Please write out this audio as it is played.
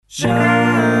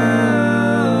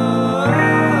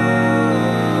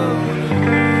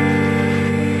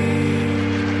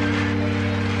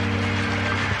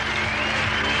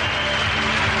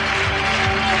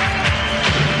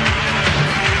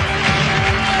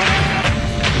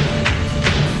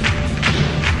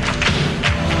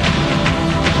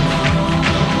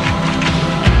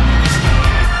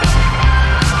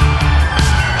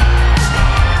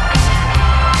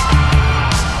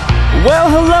Well,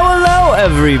 hello,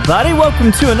 everybody.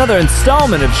 Welcome to another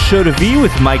installment of Show to V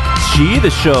with Mike G, the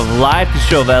show of life, the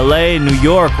show of LA, New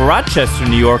York, Rochester,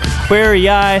 New York,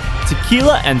 Aquarii,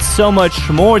 tequila, and so much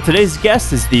more. Today's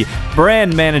guest is the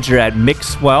brand manager at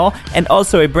Mixwell and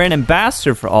also a brand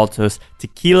ambassador for Altos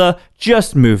Tequila.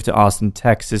 Just moved to Austin,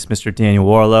 Texas, Mr. Daniel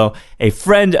Warlow, a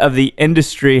friend of the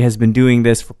industry, has been doing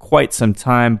this for quite some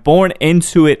time. Born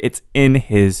into it, it's in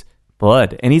his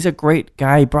blood, and he's a great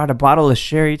guy. He brought a bottle of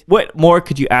sherry. What more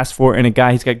could you ask for in a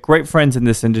guy? He's got great friends in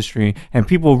this industry, and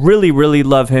people really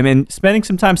love him, and spending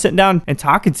some time sitting down and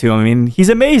talking to him. I mean, he's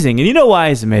amazing, and you know why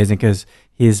he's amazing? Because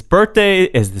his birthday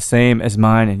is the same as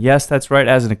mine, and yes, that's right,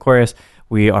 as an Aquarius,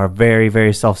 we are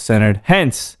very self-centered,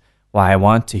 hence why I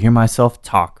want to hear myself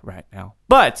talk right now.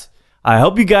 But I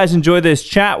hope you guys enjoy this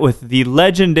chat with the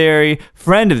legendary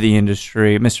friend of the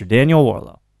industry, Mr. Daniel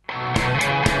Warlow.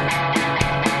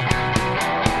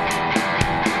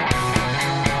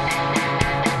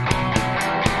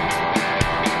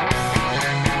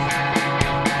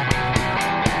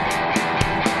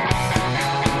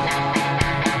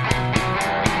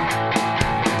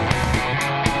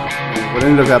 What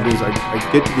ended up happening is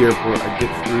I get to the airport, I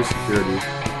get through security,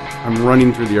 I'm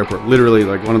running through the airport, literally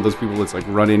like one of those people that's like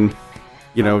running,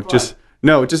 and I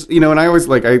always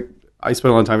like, I spend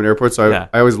a lot of time in airports, so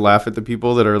I always laugh at the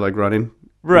people that are like running.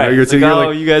 Right. You're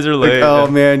like, you guys are late. Like,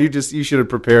 oh man, you should have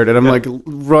prepared. And I'm like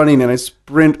running and I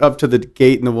sprint up to the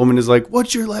gate and the woman is like,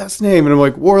 what's your last name? And I'm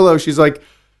like, Warlow. She's like,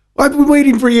 I've been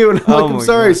waiting for you. And I'm like, I'm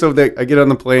sorry. God. So I get on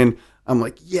the plane. I'm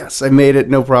like, yes, I made it.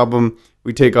 No problem.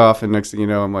 We take off. And next thing you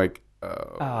know, I'm like,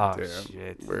 oh damn.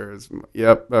 Shit. Where's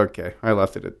yep. Okay. I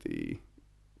left it at the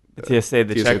TSA,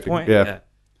 the checkpoint. Yeah.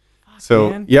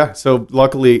 So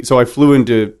luckily, I flew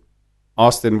into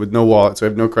Austin with no wallet. So I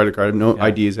have no credit card. I have no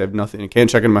IDs. I have nothing. I can't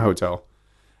check in my hotel.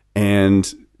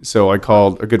 And so I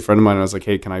called a good friend of mine and I was like,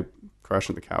 hey, can I crash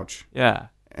on the couch? Yeah.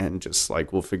 And just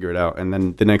like, we'll figure it out. And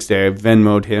then the next day I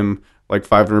Venmo'd him like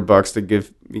 $500 to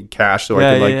give me cash so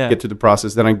I could get to the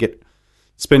process. Then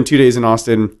spend 2 days in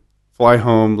Austin, fly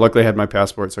home. Luckily I had my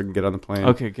passport so I can get on the plane.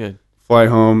 Okay, good. Fly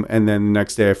home. And then the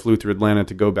next day I flew through Atlanta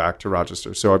to go back to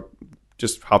Rochester. So I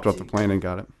just hopped off the plane and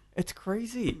got it. It's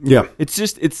crazy. Yeah.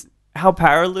 It's how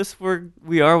powerless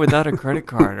we are without a credit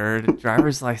card or a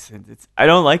driver's license. I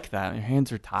don't like that. Your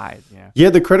hands are tied. Yeah,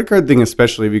 the credit card thing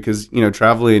especially because,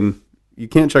 traveling, you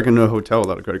can't check into a hotel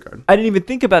without a credit card. I didn't even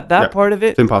think about that part of it.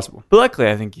 It's impossible. But luckily,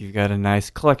 I think you've got a nice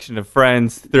collection of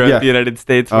friends throughout the United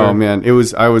States. Oh, man.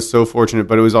 I was so fortunate,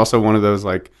 but it was also one of those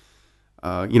like,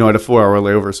 I had a 4-hour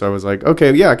layover. So I was like,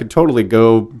 okay, yeah, I could totally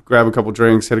go grab a couple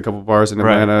drinks, hit a couple bars in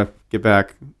Atlanta, get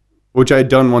back, which I had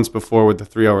done once before with the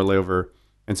 3-hour layover.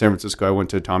 In San Francisco, I went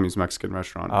to Tommy's Mexican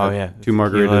restaurant. Oh, yeah. 2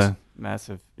 margaritas.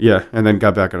 Massive. Yeah, and then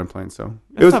got back on a plane. So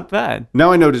it was not bad.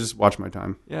 Now I know to just watch my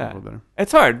time. Yeah. A little better.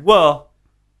 It's hard. Well,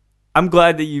 I'm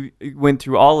glad that you went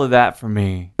through all of that for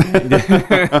me.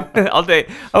 I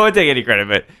won't take any credit,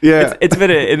 but it's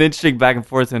been an interesting back and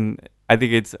forth, and I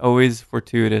think it's always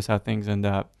fortuitous how things end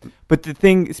up. But the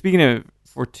thing, speaking of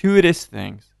fortuitous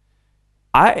things,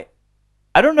 I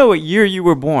don't know what year you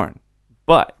were born,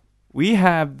 but we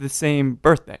have the same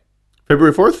birthday.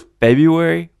 February 4th?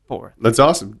 February 4th. That's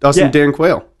awesome. Dustin Dan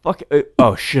Quayle. Fuck.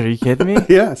 Oh, shit. Are you kidding me?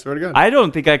 Yeah, I swear to God. I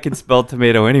don't think I can spell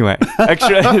tomato anyway.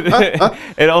 Actually,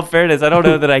 in all fairness, I don't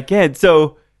know that I can.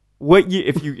 So, what year,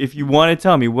 if you want to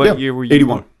tell me, what year were you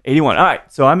 81. born? 81. All right.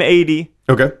 So, I'm 80.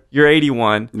 Okay. You're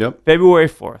 81. Yep. February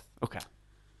 4th. Okay.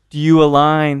 Do you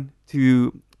align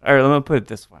to... All right, let me put it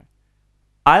this way.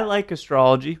 I like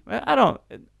astrology. I don't...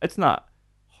 It's not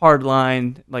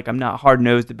hard-line. Like, I'm not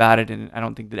hard-nosed about it, and I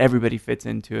don't think that everybody fits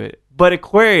into it. But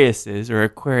Aquariuses, or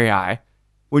Aquarii,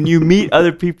 when you meet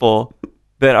other people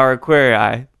that are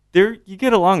Aquarii, you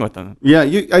get along with them. Yeah,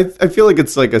 I feel like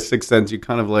it's like a sixth sense. You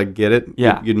kind of like get it.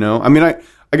 Yeah. You know? I mean, I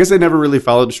guess I never really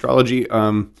followed astrology.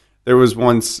 There was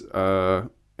once an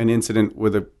incident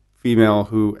with a female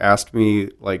who asked me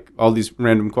like all these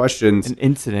random questions. An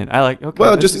incident. I like, okay.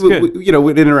 Well, just,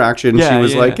 with interaction. Yeah, she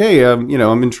was like, hey,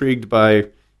 I'm intrigued by...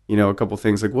 a couple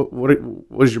things like what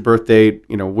is your birth date?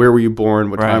 Where were you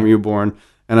born? What time were you born?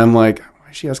 And I'm like, why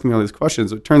is she asking me all these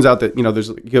questions? It turns out that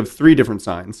you have 3 different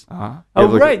signs. Uh-huh.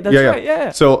 Oh, right, that's right.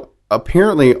 Yeah. So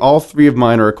apparently all three of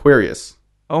mine are Aquarius.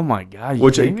 Oh my God!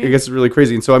 Which I guess is really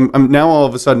crazy. And so I'm now all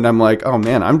of a sudden I'm like, oh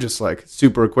man, I'm just like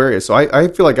super Aquarius. So I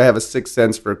feel like I have a sixth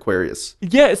sense for Aquarius.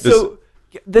 Yeah. So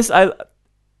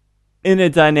in a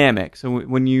dynamic. So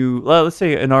when you let's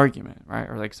say an argument, right,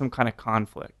 or like some kind of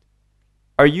conflict,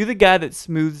 are you the guy that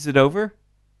smooths it over?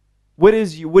 What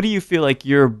do you feel like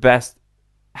your best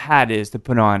hat is to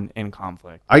put on in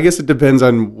conflict? I guess it depends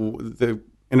on the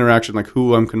interaction, like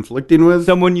who I'm conflicting with.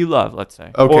 Someone you love, let's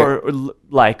say, okay. or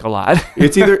like a lot.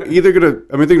 It's either I'm either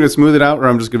gonna smooth it out, or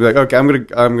I'm just gonna be like, okay,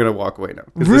 I'm gonna walk away now.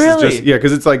 Really? This is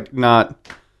because it's like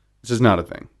it's just not a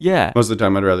thing. Yeah. Most of the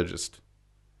time, I'd rather just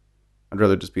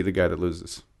be the guy that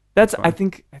loses. That's I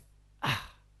think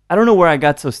I don't know where I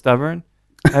got so stubborn.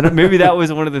 Maybe that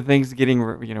was one of the things getting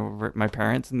my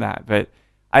parents and that, but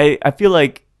I feel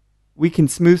like we can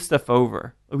smooth stuff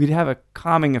over. We'd have a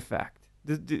calming effect.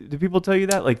 Do people tell you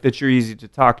that? Like that you're easy to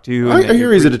talk to? I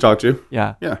hear easy to talk to.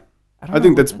 Yeah. Yeah. I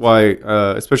think that's why,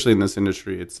 especially in this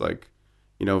industry, it's like,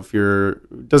 if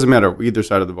it doesn't matter either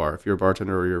side of the bar, if you're a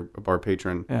bartender or you're a bar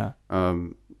patron. Yeah.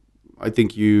 I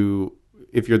think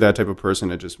if you're that type of person,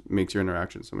 it just makes your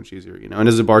interaction so much easier, and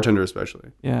as a bartender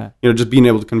especially. Yeah. Just being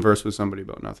able to converse with somebody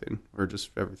about nothing or just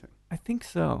everything. I think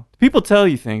so. People tell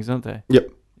you things, don't they?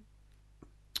 Yep.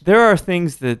 There are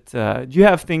things that do you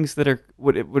have things that are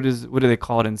what do they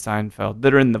call it in Seinfeld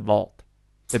that are in the vault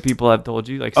that people have told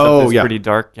you, like stuff that's pretty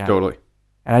dark? Yeah. Totally.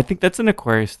 And I think that's an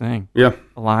Aquarius thing. Yeah.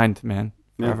 Aligned, man.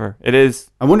 Forever. Yeah. It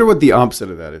is. I wonder what the opposite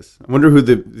of that is. I wonder who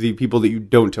the people that you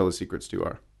don't tell the secrets to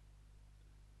are.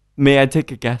 May I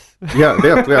take a guess? Yeah.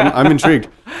 I'm intrigued.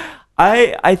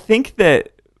 I think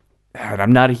that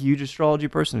I'm not a huge astrology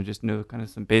person. I just know kind of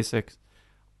some basics.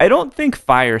 I don't think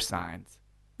fire signs.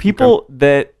 People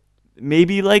that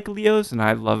maybe like Leos, and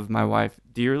I love my wife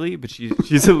dearly, but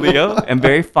she's a Leo and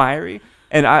very fiery.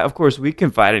 And of course, we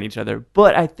confide in each other.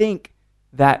 But I think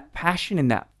that passion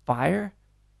and that fire,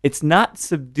 it's not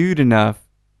subdued enough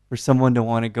for someone to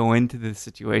want to go into the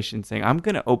situation saying, I'm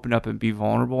going to open up and be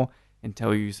vulnerable and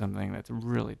tell you something that's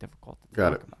really difficult to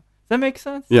talk about. Does that make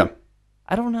sense? Yeah.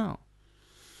 I don't know.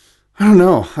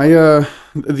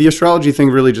 The astrology thing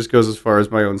really just goes as far as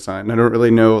my own sign. I don't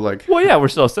really know, like... Well, yeah, we're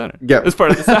still centered. Yeah. That's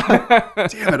part of the sign.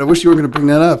 Damn it, I wish you were going to bring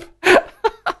that up.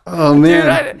 Oh,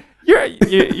 man.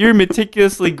 Dude, you're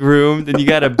meticulously groomed, and you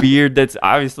got a beard that's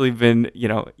obviously been,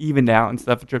 evened out and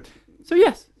stuff. So,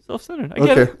 yes, self-centered. I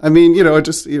get it. I mean,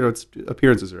 it's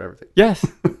appearances are everything. Yes,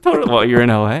 totally. Well, you're in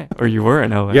LA, or you were in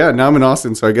LA. Yeah, now I'm in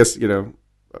Austin, so I guess,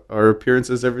 our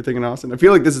appearances, everything in Austin. I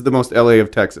feel like this is the most LA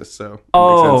of Texas, so.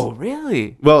 Oh,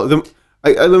 really? Well, let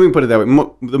me put it that way.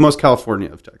 The most California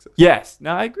of Texas. Yes.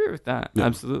 No, I agree with that. Yeah.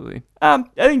 Absolutely. I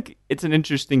think it's an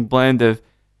interesting blend of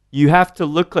you have to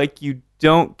look like you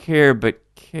don't care but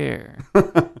care.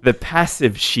 The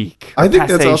passive chic. I think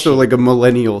that's also like a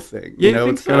millennial thing.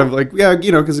 It's so? Kind of like,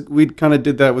 because we kind of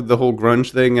did that with the whole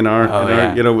grunge thing and our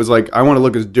it was like, I want to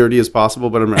look as dirty as possible,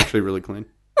 but I'm actually really clean.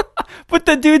 But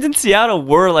the dudes in Seattle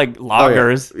were like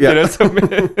loggers,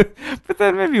 but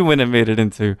then maybe when it made it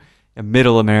into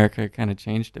middle America, it kind of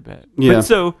changed a bit. Yeah. But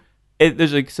so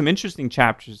there's like some interesting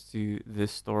chapters to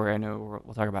this story. I know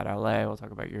we'll talk about LA. We'll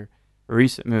talk about your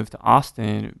recent move to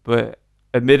Austin. But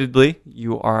admittedly,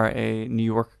 you are a New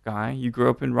York guy. You grew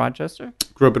up in Rochester?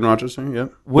 Grew up in Rochester, yeah.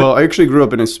 Well, I actually grew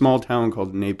up in a small town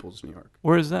called Naples, New York.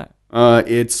 Where is that?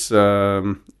 It's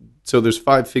so there's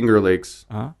 5 Finger Lakes.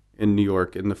 In New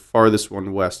York, and the farthest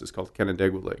one west is called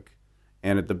Canandaigua Lake,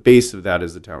 and at the base of that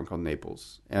is the town called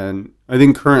Naples. And I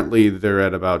think currently they're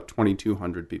at about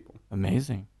 2,200 people.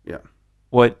 Amazing. Yeah.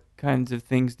 What kinds of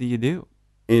things do you do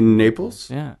in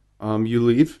Naples? Yeah. You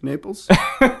leave Naples?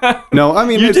 No, I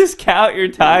mean you just count your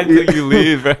time till you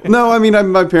leave. Right? No, I mean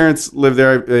my parents live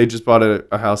there. They just bought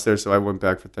a house there, so I went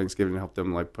back for Thanksgiving to help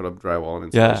them like put up drywall and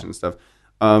insulation and stuff.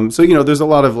 So there's a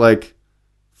lot of like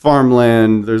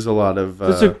farmland. There's a lot of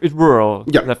it's rural.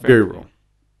 Yeah, very rural.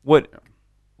 What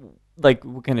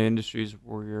kind of industries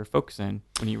were you focusing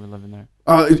when you were living there?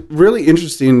 Really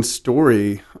interesting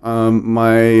story.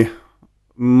 My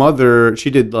mother, she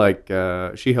did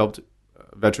she helped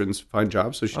veterans find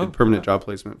jobs, so she did permanent job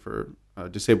placement for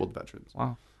disabled veterans.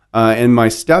 Wow. And my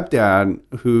stepdad,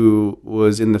 who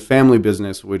was in the family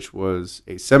business, which was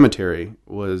a cemetery,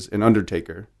 was an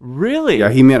undertaker. Really? Yeah,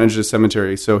 he managed a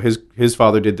cemetery. So his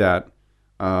father did that.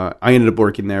 I ended up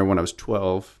working there when I was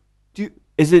 12.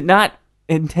 Is it not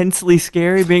intensely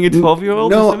scary being a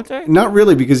 12-year-old in a cemetery? Not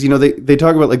really, because they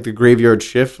talk about like the graveyard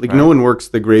shift. Like no one works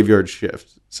the graveyard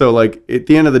shift. So like at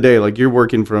the end of the day, like you're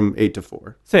working from 8 to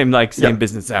 4. Same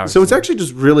business hours. So it's actually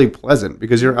just really pleasant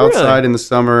because you're outside in the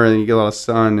summer and you get a lot of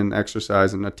sun and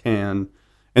exercise and a tan.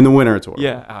 In the winter, it's horrible.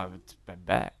 Yeah, it's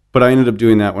bad. But I ended up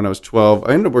doing that when I was 12.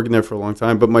 I ended up working there for a long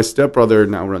time, but my stepbrother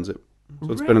now runs it.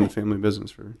 So it's been in the family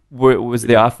business for... Was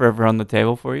the offer ever on the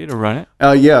table for you to run it?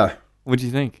 Yeah. What'd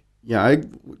you think? Yeah, I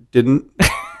didn't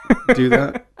do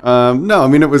that. No, I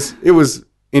mean, it was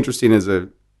interesting as a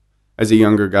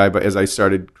younger guy, but as I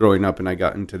started growing up and I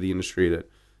got into the industry that,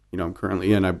 I'm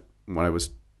currently in, when I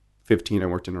was 15, I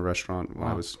worked in a restaurant. When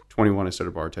I was 21, I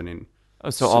started bartending. Oh,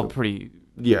 so all pretty...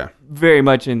 Yeah. Very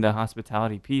much in the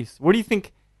hospitality piece. What do you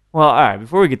think... Well, all right,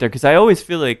 before we get there, because I always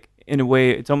feel like, in a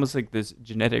way, it's almost like this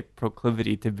genetic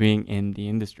proclivity to being in the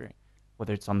industry,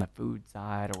 whether it's on the food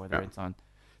side or whether it's on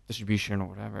distribution or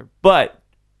whatever. But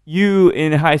you,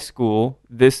 in high school,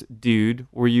 this dude,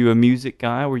 were you a music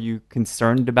guy? Were you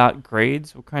concerned about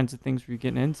grades? What kinds of things were you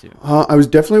getting into? I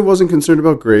definitely wasn't concerned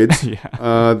about grades.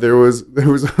 Yeah. There was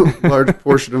a large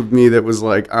portion of me that was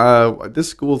like, this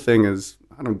school thing is,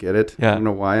 I don't get it. Yeah. I don't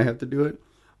know why I have to do it.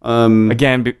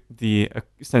 Again, the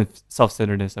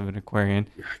self-centeredness of an Aquarian.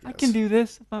 I can do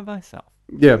this by myself.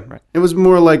 Yeah. Right. It was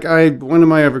more like, when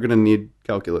am I ever going to need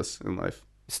calculus in life?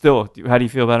 Still, how do you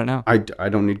feel about it now? I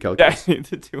don't need calculus. Yeah, I need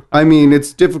to do it. I mean,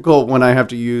 it's difficult when I have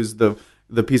to use the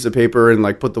piece of paper and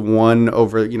like put the one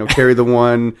over, carry the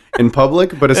one in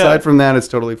public. But aside from that, it's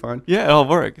totally fine. Yeah, it all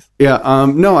works. Yeah.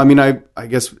 No, I mean, I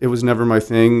guess it was never my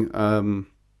thing.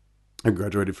 I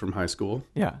graduated from high school.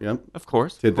 Yeah. Yep. Of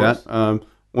course. Did that.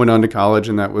 Went on to college,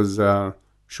 and that was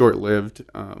short-lived.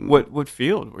 What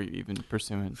field were you even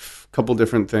pursuing? A couple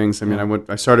different things. I mean,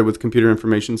 I started with computer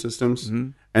information systems, Mm-hmm.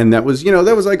 and that was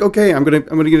like, okay, I'm gonna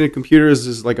get into computers.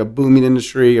 This is like a booming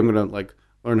industry. I'm gonna like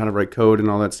learn how to write code and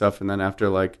all that stuff. And then after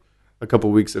like a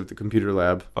couple weeks of the computer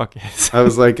lab, Fuck yes. I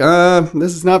was like,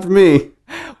 this is not for me.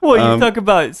 Well, you talk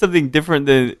about something different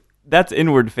than that's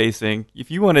inward facing.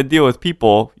 If you want to deal with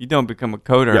people, you don't become a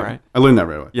coder, Yeah, right? I learned that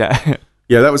right away. Yeah.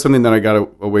 Yeah, that was something that I got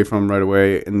away from right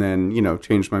away, and then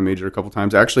changed my major a couple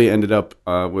times. I actually ended up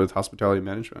with hospitality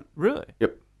management. Really?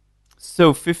 Yep.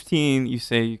 So 15, you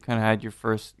say you kind of had your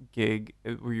first gig.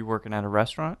 Were you working at a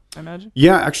restaurant, I imagine?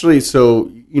 Yeah, actually,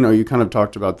 so you kind of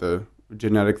talked about the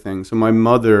genetic thing. So my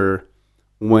mother,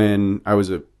 when I was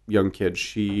a young kid,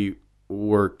 she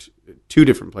worked two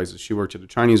different places. She worked at a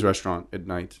Chinese restaurant at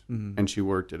night, and she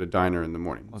worked at a diner in the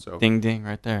morning. So ding ding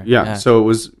right there. yeah, so it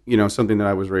was something that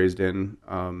I was raised in.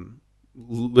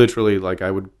 Literally, like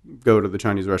I would go to the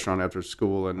Chinese restaurant after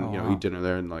school and eat dinner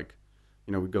there, and like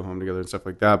we'd go home together and stuff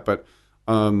like that. But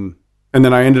and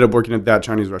then I ended up working at that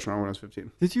Chinese restaurant when I was 15.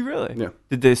 Did you really? Yeah.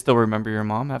 Did they still remember your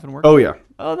mom having worked? Oh yeah.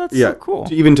 Oh, that's Yeah. so cool.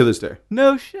 Even to this day.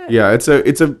 No shit. Yeah, it's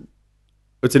an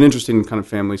interesting kind of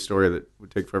family story that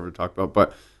would take forever to talk about,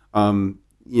 but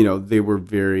they were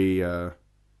very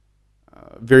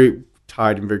very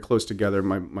tied and very close together,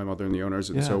 my mother and the owners.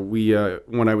 And so we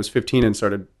when I was 15 and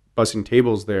started bussing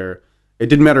tables there, it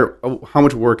didn't matter how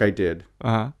much work I did.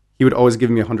 Uh-huh. He would always give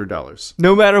me $100.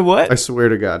 No matter what? I swear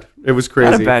to God. It was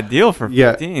crazy. Not a bad deal for 15.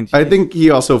 Yeah. I think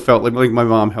he also felt like my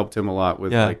mom helped him a lot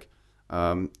with Yeah.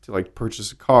 to like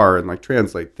purchase a car and like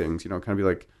translate things, kind of be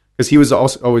like, because he was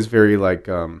also always very like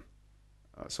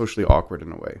socially awkward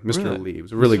in a way. Mr. Really? Lee. He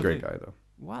was a really Mr. great Lee. guy though.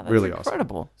 Wow, that's Really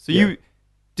incredible. So Yeah.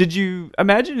 did you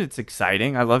imagine it's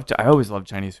exciting? I always loved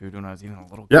Chinese food when I was even a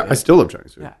little kid. Yeah, I still love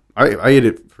Chinese food. Yeah. I ate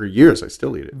it for years. I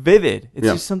still eat it. Vivid. It's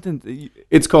Yeah. just something that you...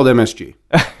 It's called MSG.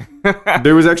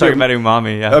 There was actually Talking about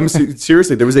umami, yeah.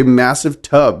 Seriously, there was a massive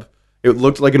tub. It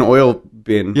looked like an oil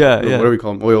bin. Yeah, or yeah. What do we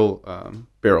call them? Oil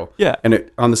barrel. Yeah.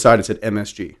 And on the side it said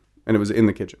MSG, and it was in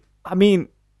the kitchen. I mean,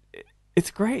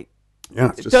 it's great. Yeah,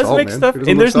 it's It just does salt, make man. stuff, Who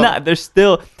doesn't and love there's salt?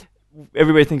 still,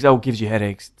 everybody thinks, it gives you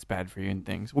headaches, it's bad for you and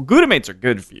things. Well, glutamates are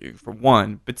good for you, for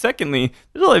one. But secondly,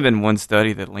 there's only been one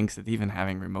study that links it to even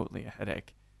having remotely a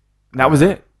headache. And that was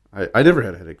it. I never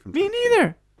had a headache from Me it.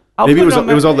 neither. Maybe it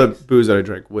was all the booze that I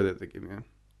drank with it that gave me.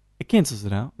 It cancels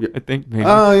it out, Yeah. I think. Maybe.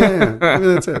 Oh yeah. Maybe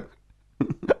that's it.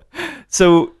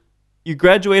 So you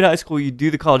graduate high school, you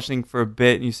do the college thing for a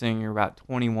bit, and you're saying you're about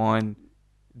 21.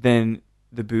 Then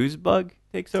the booze bug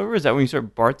takes over? Is that when you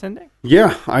start bartending?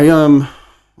 Yeah,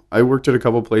 I worked at a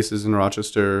couple places in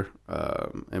Rochester,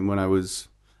 and when I was,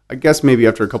 I guess maybe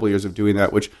after a couple of years of doing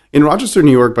that, which in Rochester,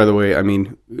 New York, by the way, I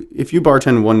mean, if you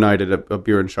bartend one night at a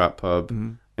beer and shop pub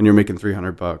and you're making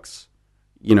 $300,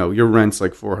 your rent's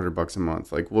like $400 a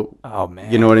month. Like what? Oh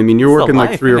man, You know what I mean? You're It's the working like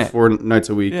life, 3 or isn't it? 4 nights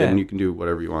a week, Yeah. and you can do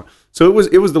whatever you want. So it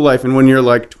was the life. And when you're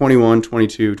like 21,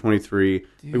 22, 23,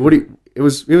 like what do you? It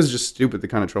was just stupid the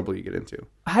kind of trouble you get into.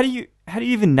 How do you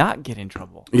even not get in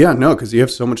trouble? Yeah, no, because you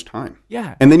have so much time.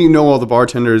 Yeah, And then all the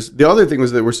bartenders. The other thing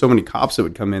was there were so many cops that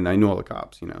would come in. I knew all the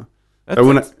cops,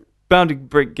 that's bound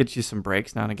to get you some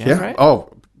breaks now and again, Yeah. right? Oh,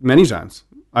 many times.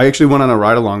 I actually went on a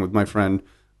ride along with my friend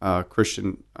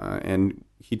Christian, and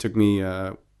he took me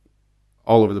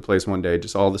all over the place one day,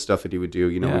 just all the stuff that he would do.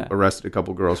 We arrested a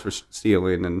couple girls for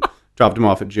stealing and dropped them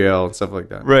off at jail and stuff like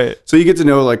that. Right. So you get to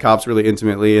know like cops really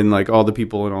intimately and like all the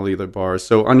people in all the other bars.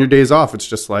 So on your days off, it's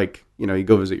just like, you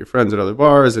go visit your friends at other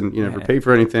bars and you never pay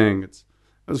for anything. It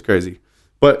was crazy.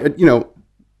 But,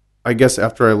 I guess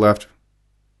after I left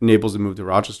Naples and moved to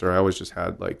Rochester, I always just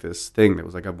had like this thing that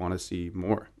was like, I want to see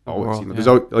more. Always.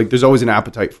 There's always an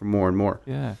appetite for more and more.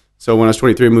 Yeah. So when I was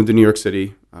 23, I moved to New York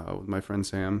City with my friend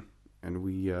Sam, and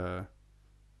we got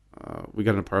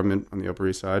an apartment on the Upper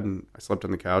East Side, and I slept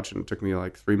on the couch, and it took me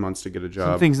like 3 months to get a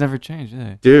job. Some things never change, do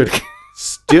they? Dude,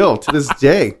 still to this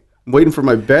day, I'm waiting for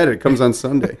my bed. It comes on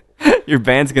Sunday. Your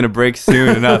band's going to break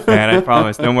soon enough, man. I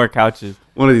promise. No more couches.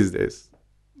 One of these days.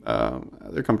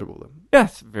 They're comfortable, though.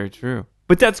 Yes, very true.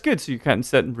 But that's good. So you're kind of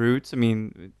setting roots. I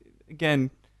mean, again,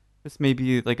 this may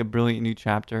be like a brilliant new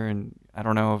chapter, and I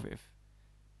don't know if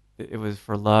it was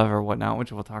for love or whatnot,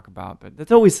 which we'll talk about. But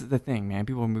that's always the thing, man.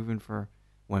 People are moving for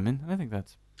women. I think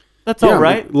that's all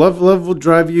right. Love will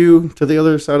drive you to the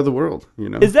other side of the world.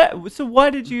 Is that so? Why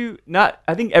did you not?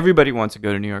 I think everybody wants to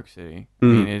go to New York City. I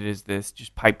mean, it is this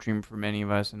just pipe dream for many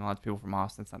of us, and lots of people from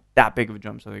Austin. It's not that big of a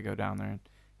jump, so they go down there and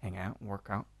hang out and work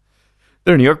out.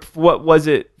 They're in New York. What was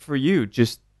it for you?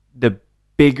 Just the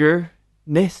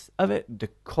biggerness of it, the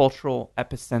cultural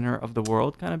epicenter of the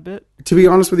world, kind of bit. To be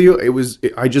honest with you,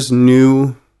 I just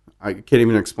knew. I can't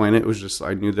even explain it. It was just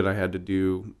I knew that I had to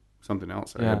do something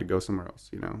else. I had to go somewhere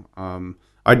else.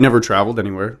 I'd never traveled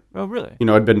anywhere. Oh, really?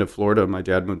 I'd been to Florida. My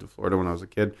dad moved to Florida when I was a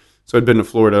kid, so I'd been to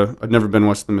Florida. I'd never been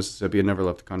west of the Mississippi. I'd never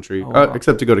left the country,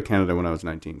 except to go to Canada when I was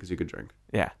 19 because you could drink.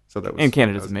 Yeah. So that was. And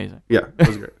Canada's amazing. Yeah, it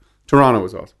was great. Toronto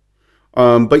was awesome.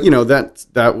 But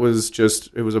that was just,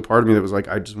 it was a part of me that was like,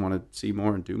 I just want to see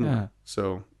more and do more. Yeah.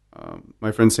 So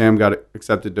my friend Sam got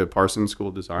accepted to Parsons School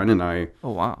of Design, and I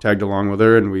tagged along with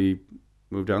her, and we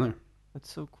moved down there. That's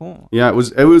so cool. Yeah, it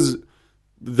was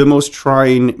the most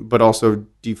trying but also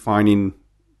defining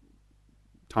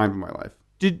time in my life.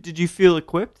 Did you feel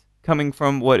equipped coming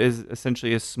from what is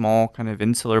essentially a small kind of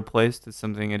insular place to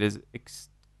something that is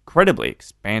incredibly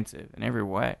expansive in every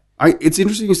way? It's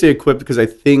interesting you say equipped because I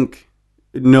think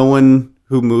no one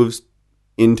who moves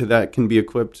into that can be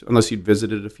equipped unless you'd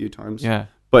visited a few times. Yeah.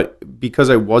 But because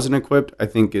I wasn't equipped, I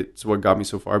think it's what got me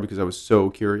so far because I was so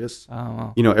curious. Oh,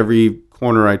 wow. Every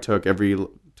corner I took, every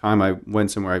time I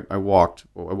went somewhere, I walked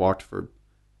for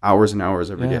hours and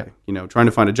hours every day. Trying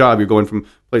to find a job, you're going from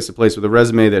place to place with a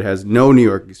resume that has no New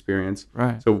York experience.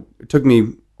 Right. So it took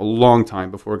me a long time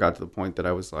before it got to the point that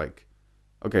I was like,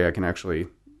 okay, I can actually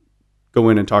go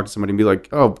in and talk to somebody and be like,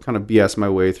 oh, kind of BS my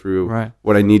way through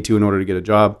what I need to in order to get a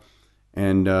job.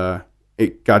 And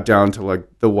it got down to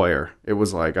like the wire. It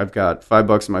was like, I've got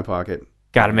 $5 in my pocket.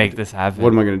 Got to make this happen.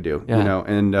 What am I going to do? Yeah.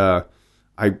 And I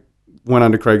went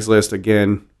onto Craigslist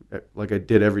again, like I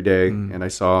did every day, and I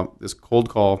saw this cold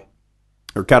call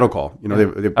or cattle call. They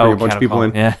bring a bunch of people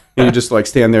in, and you just like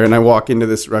stand there. And I walk into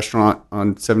this restaurant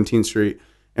on 17th Street,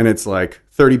 and it's like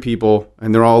 30 people,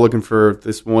 and they're all looking for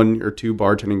this 1 or 2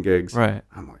 bartending gigs. Right.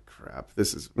 I'm like, crap,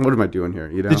 what am I doing here?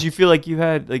 Did you feel like you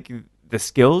had like the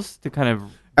skills to kind of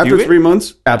after 3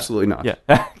 months? Absolutely not. Yeah.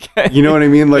 Okay. You know what I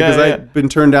mean? Like, because I'd been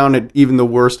turned down at even the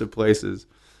worst of places.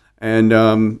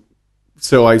 And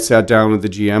so I sat down with the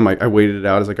GM. I waited it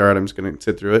out. I was like, all right, I'm just going to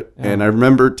sit through it. Yeah. And I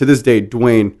remember to this day,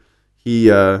 Dwayne, he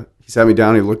sat me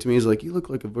down. He looked at me. He's like, you look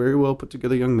like a very well put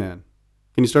together young man.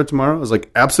 Can you start tomorrow? I was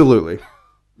like, absolutely.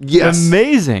 Yes.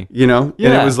 Amazing. And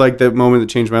it was like the moment that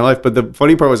changed my life. But the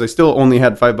funny part was I still only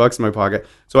had $5 in my pocket.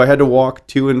 So I had to walk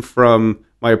to and from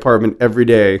my apartment every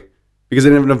day because I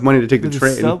didn't have enough money to take the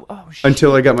train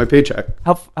until I got my paycheck.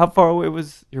 How far away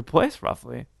was your place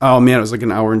roughly? Oh, man, it was like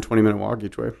an hour and 20-minute walk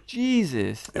each way.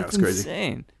 Jesus. That's crazy.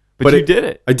 Insane. But you did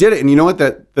it. I did it. And you know what?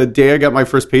 The day I got my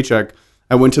first paycheck,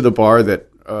 I went to the bar that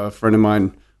a friend of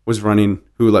mine was running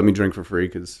who let me drink for free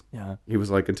because he was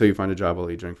like, until you find a job, I'll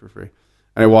let you drink for free.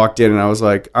 And I walked in and I was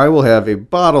like, I will have a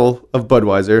bottle of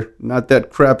Budweiser, not that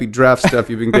crappy draft stuff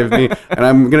you've been giving me. And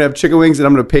I'm going to have chicken wings and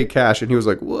I'm going to pay cash. And he was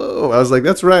like, whoa. I was like,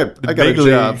 that's right. I got a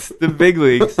job. The big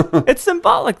leagues. It's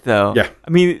symbolic though. Yeah. I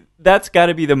mean, that's got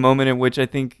to be the moment in which I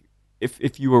think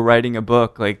if you were writing a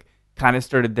book, like kind of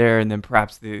started there and then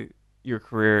perhaps your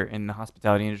career in the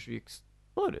hospitality industry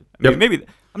exploded. I mean, maybe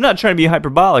I'm not trying to be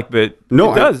hyperbolic, but it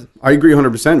does. I agree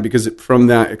 100% because from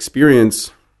that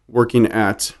experience working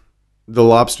at the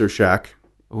Lobster Shack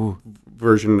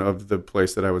version of the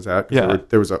place that I was at. Yeah.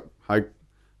 There was a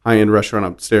high-end restaurant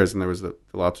upstairs, and there was the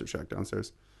Lobster Shack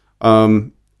downstairs.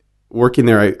 Working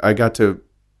there, I got to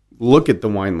look at the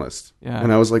wine list. Yeah.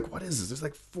 And I was like, what is this? There's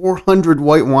like 400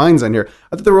 white wines on here.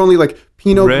 I thought there were only like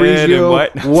Pinot Red and Grigio,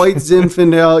 white.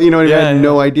 Zinfandel, you know what I mean? I had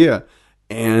no idea.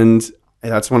 And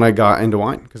that's when I got into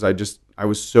wine because I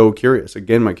was so curious.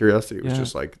 Again, my curiosity was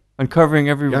just like uncovering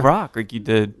every rock like you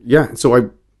did. Yeah.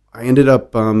 So I ended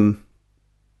up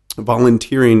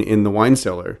volunteering in the wine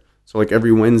cellar. So like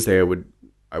every Wednesday I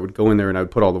would go in there and I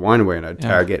would put all the wine away and I'd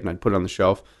tag it and I'd put it on the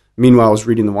shelf. Meanwhile, I was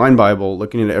reading the wine Bible,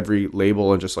 looking at every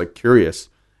label and just like curious.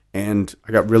 And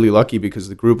I got really lucky because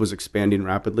the group was expanding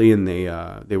rapidly and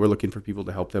they were looking for people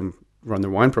to help them run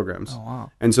their wine programs. Oh,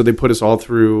 wow. And so they put us all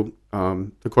through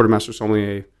the Quartermaster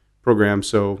Sommelier program.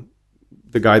 So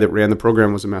the guy that ran the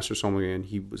program was a master sommelier and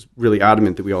he was really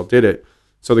adamant that we all did it.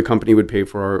 So the company would pay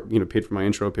for paid for my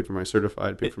intro, paid for my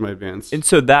certified, paid for my advanced. And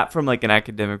so that, from like an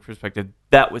academic perspective,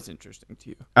 that was interesting to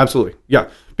you. Absolutely, yeah,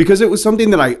 because it was something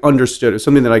that I understood, it was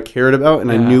something that I cared about,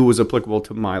 and I knew was applicable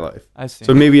to my life. I see.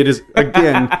 So maybe it is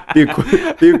again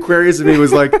the Aquarius in me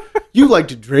was like, you like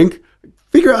to drink,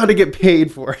 figure out how to get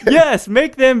paid for it. Yes,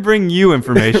 make them bring you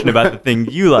information about the thing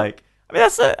you like. I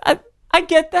mean, I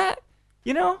get that.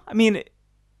 You know, I mean.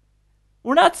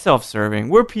 We're not self-serving.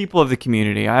 We're people of the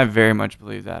community. I very much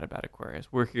believe that about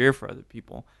Aquarius. We're here for other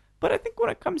people. But I think when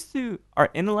it comes to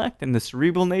our intellect and the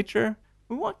cerebral nature,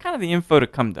 we want kind of the info to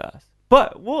come to us.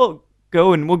 But we'll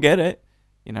go and we'll get it,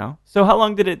 you know. So how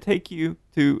long did it take you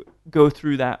to go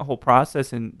through that whole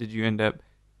process, and did you end up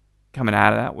coming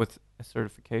out of that with a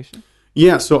certification?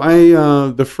 Yeah, so I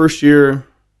the first year,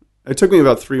 it took me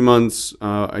about 3 months.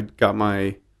 I got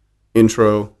my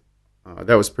intro.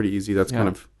 That was pretty easy. That's kind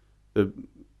of the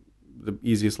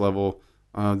easiest level.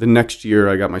 The next year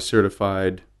I got my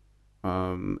certified,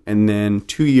 and then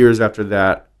 2 years after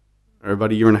that, or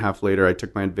about a year and a half later, I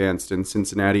took my advanced in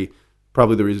Cincinnati.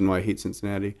 Probably the reason why I hate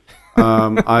Cincinnati.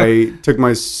 I took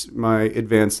my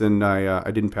advanced and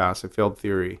I didn't pass. I failed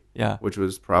theory, which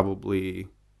was probably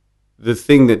the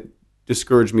thing that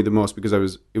discouraged me the most because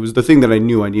it was the thing that I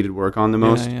knew I needed work on the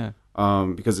most.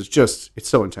 Because it's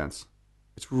so intense.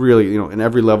 It's really, in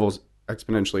every level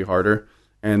exponentially harder,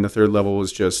 and the third level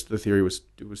was just the theory was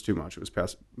too much. It was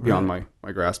past beyond my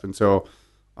grasp, and so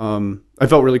I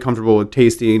felt really comfortable with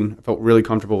tasting. I felt really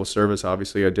comfortable with service.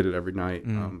 Obviously, I did it every night.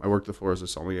 I worked the floor as a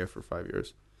sommelier for 5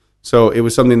 years, so it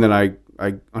was something that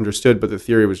I understood, but the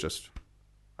theory was just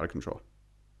out of control.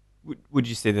 Would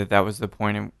you say that was the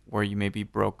point where you maybe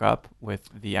broke up with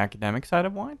the academic side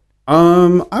of wine?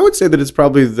 I would say that it's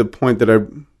probably the point that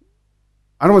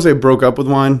I don't want to say broke up with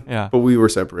wine, but we were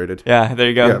separated. Yeah, there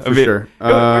you go. Yeah, for sure.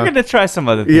 We're going to try some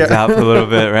other things out for a little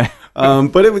bit, right?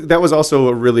 But that was also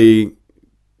a really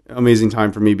amazing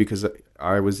time for me because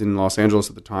I was in Los Angeles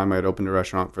at the time. I had opened a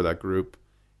restaurant for that group,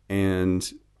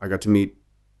 and I got to meet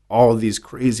all of these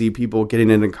crazy people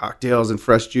getting into cocktails and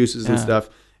fresh juices and stuff.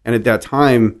 And at that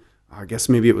time, I guess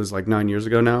maybe it was like 9 years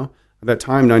ago now. At that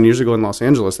time, 9 years ago in Los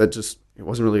Angeles, it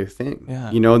wasn't really a thing. Yeah.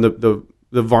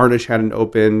 The Varnish hadn't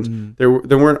opened. There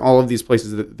weren't all of these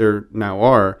places that there now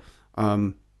are.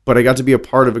 But I got to be a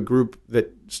part of a group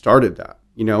that started that,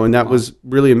 and that was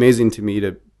really amazing to me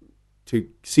to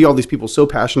see all these people so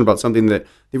passionate about something that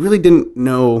they really didn't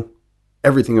know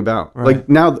everything about. Right. Like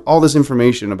now, all this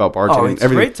information about bartending. It's a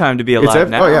great time to be alive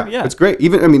now. Oh yeah, it's great.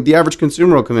 Even the average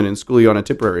consumer will come in and school you on a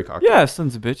Tipperary cocktail. Yeah,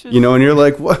 sons of bitches. And you're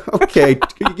like, well, okay,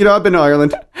 I've been to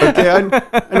Ireland. Okay,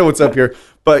 I know what's up here.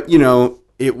 But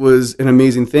it was an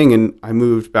amazing thing, and I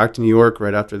moved back to New York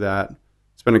right after that.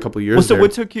 Spent a couple of years there. So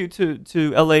what took you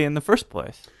to LA in the first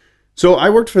place? So I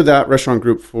worked for that restaurant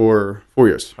group for 4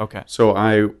 years. Okay. So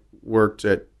I worked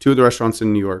at 2 of the restaurants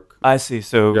in New York. I see.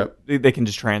 So they can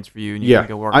just transfer you and you can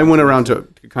go work. I went around to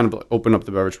kind of open up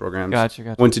the beverage programs.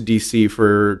 Gotcha. Went to DC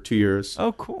for 2 years.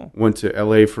 Oh, cool. Went to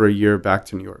LA for a year, back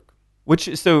to New York.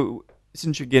 So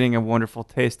since you're getting a wonderful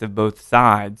taste of both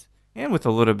sides, and with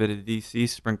a little bit of DC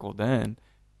sprinkled in,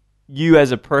 you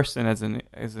as a person, as an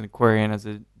Aquarian, as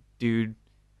a dude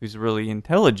who's really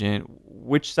intelligent,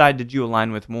 which side did you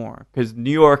align with more? Because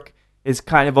New York is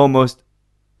kind of almost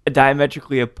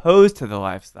diametrically opposed to the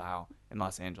lifestyle in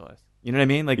Los Angeles. You know what I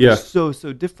mean? Like, they're so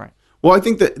different. Well, I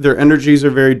think that their energies are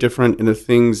very different, and the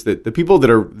things that the people that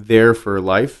are there for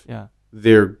life,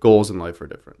 their goals in life are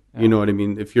different. Yeah. You know what I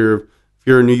mean? If you're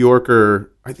a New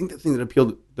Yorker, I think the thing that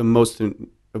appealed the most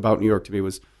about New York to me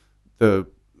was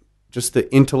just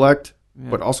the intellect,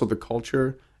 but also the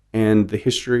culture and the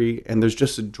history, and there's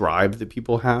just a drive that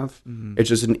people have. Mm-hmm. It's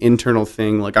just an internal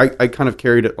thing. Like I kind of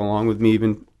carried it along with me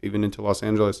even into Los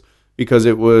Angeles, because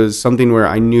it was something where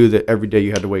I knew that every day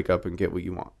you had to wake up and get what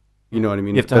you want. You know what I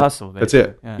mean? You have to hustle. That's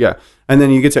it. Yeah. And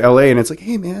then you get to LA and it's like,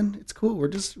 hey man, it's cool. We're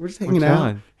just hanging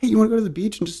out. Hey, you want to go to the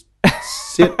beach and just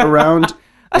sit around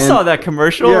I saw that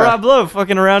commercial. Yeah. Rob Lowe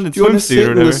fucking around in Do you want to swimsuit sit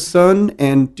or in the whatever. sun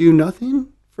and do nothing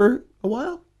for a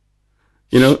while?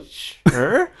 You know?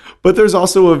 Sure. But there's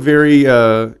also a very,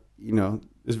 there's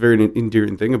a very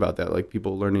endearing thing about that. Like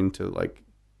people learning to like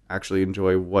actually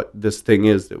enjoy what this thing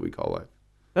is that we call life.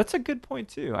 That's a good point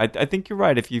too. I think you're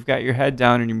right. If you've got your head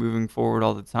down and you're moving forward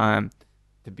all the time,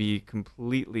 to be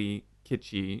completely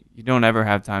kitschy, you don't ever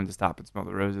have time to stop and smell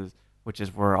the roses, which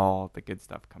is where all the good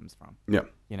stuff comes from. Yeah.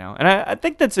 You know, and I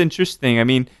think that's interesting. I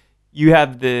mean, you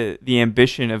have the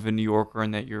ambition of a New Yorker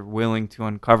and that you're willing to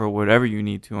uncover whatever you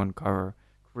need to uncover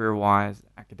career-wise,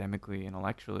 academically,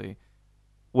 intellectually.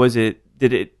 Did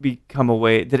it become a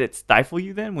way, did it stifle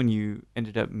you then when you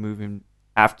ended up moving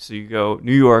after, so you go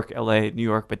New York, LA, New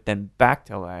York, but then back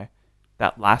to LA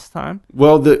that last time?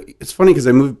 Well, it's funny because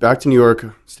I moved back to New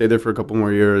York, stayed there for a couple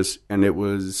more years, and it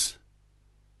was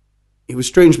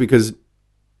strange because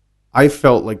I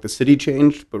felt like the city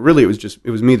changed, but really it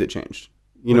was me that changed.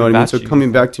 You know what I mean? So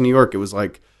coming back to New York, it was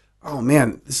like, oh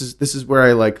man, this is where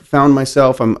I like found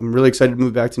myself. I'm really excited to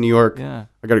move back to New York. Yeah.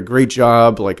 I got a great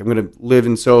job. Like I'm going to live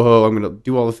in Soho. I'm going to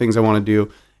do all the things I want to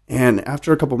do. And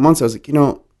after a couple of months, I was like,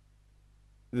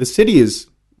 the city is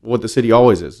what the city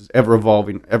always is ever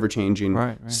evolving, ever changing,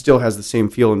 right. Still has the same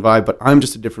feel and vibe, but I'm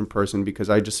just a different person because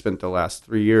I just spent the last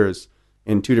 3 years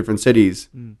in 2 different cities,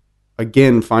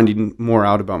 again, finding more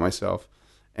out about myself.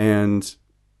 And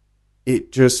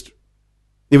it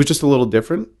was just a little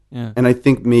different. Yeah. And I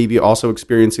think maybe also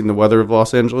experiencing the weather of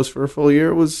Los Angeles for a full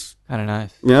year was kind of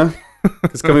nice. Yeah.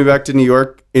 Because coming back to New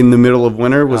York in the middle of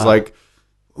winter was like,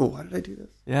 oh, why did I do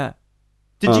this? Yeah.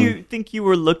 Did you think you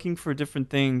were looking for different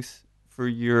things for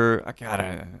your,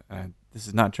 this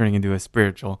is not turning into a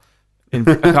spiritual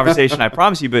conversation, I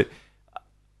promise you, but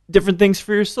different things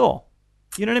for your soul?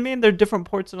 You know what I mean? There are different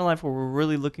parts in our life where we're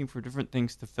really looking for different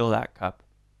things to fill that cup.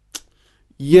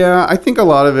 Yeah, I think a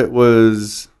lot of it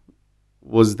was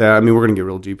that. I mean, we're going to get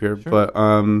real deep here, sure. But,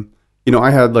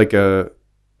 I had like a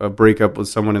breakup with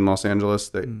someone in Los Angeles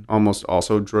that almost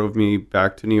also drove me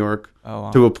back to New York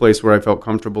to a place where I felt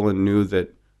comfortable and knew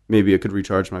that maybe it could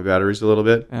recharge my batteries a little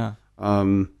bit. Yeah.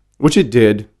 Which it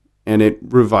did, and it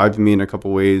revived me in a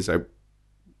couple ways. I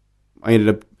ended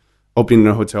up opening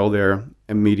a hotel there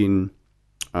and meeting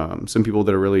some people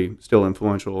that are really still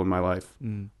influential in my life.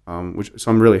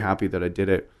 So I'm really happy that I did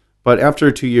it. But after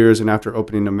 2 years and after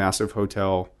opening a massive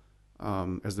hotel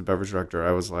as the beverage director,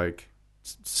 I was like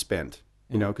spent,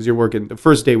 because you're working. The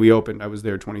first day we opened, I was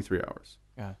there 23 hours.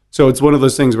 Yeah. So it's one of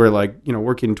those things where like,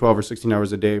 working 12 or 16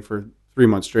 hours a day for 3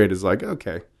 months straight is like,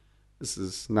 okay, this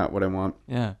is not what I want.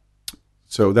 Yeah.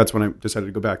 So that's when I decided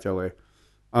to go back to LA.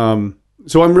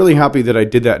 So I'm really happy that I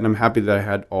did that, and I'm happy that I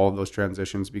had all of those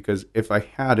transitions, because if I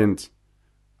hadn't,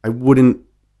 I wouldn't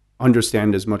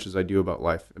understand as much as I do about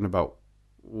life and about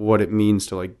what it means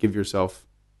to like give yourself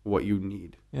what you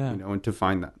need, and to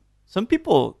find that. Some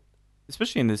people,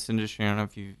 especially in this industry, I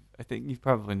think you've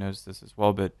probably noticed this as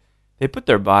well, but they put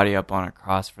their body up on a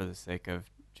cross for the sake of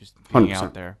just being 100%.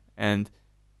 out there. And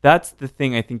that's the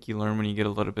thing I think you learn when you get a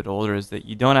little bit older, is that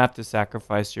you don't have to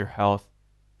sacrifice your health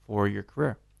for your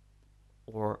career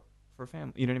or for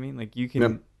family. You know what I mean? Like you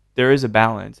can, there is a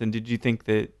balance. And did you think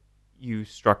that you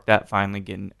struck that finally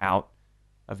getting out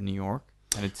of New York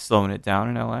and it's slowing it down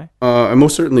in LA? I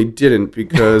most certainly didn't,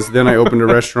 because then I opened a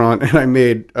restaurant and I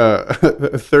made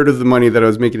a third of the money that I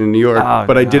was making in New York,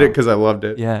 but I did it because I loved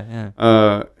it. Yeah.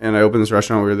 And I opened this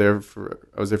restaurant. I was there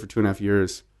for 2.5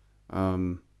 years.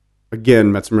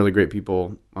 Again, met some really great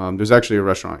people. There's actually a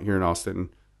restaurant here in Austin,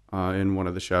 and one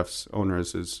of the chefs,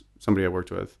 owners, is somebody I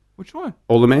worked with. Which one?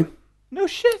 Olame. No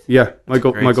shit. Yeah,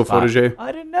 Michael Fotoge.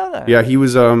 I didn't know that. Yeah, he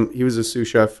was a sous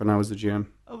chef and I was the GM.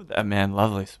 Oh, that man,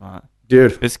 lovely spot.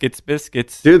 Dude. Biscuits.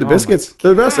 Dude, the biscuits.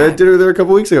 They're the best. I did it there a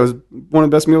couple weeks ago. It was one of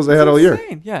the best meals I had all year.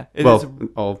 Yeah.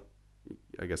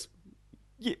 I guess,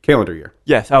 calendar year.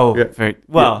 Yes. Oh, yeah. Very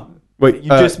well. Yeah. Wait, you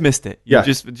just missed it.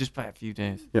 Just by a few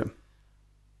days. Yeah.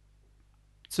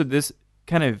 So this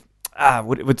kind of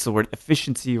what's the word?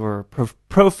 Efficiency or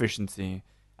proficiency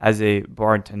as a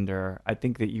bartender. I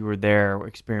think that you were there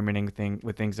experimenting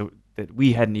with things that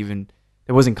we hadn't even.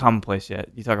 It wasn't commonplace yet.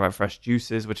 You talk about fresh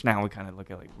juices, which now we kind of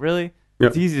look at like, really? Yep.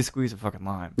 It's easy to squeeze a fucking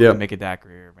lime. Yeah. Make a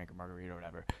daiquiri or make a margarita or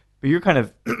whatever. But you're kind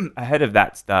of ahead of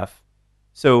that stuff.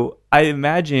 So I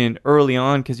imagine early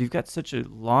on, because you've got such a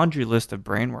laundry list of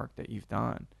brand work that you've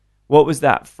done, what was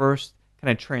that first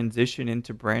kind of transition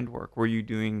into brand work? Were you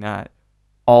doing that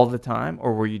all the time,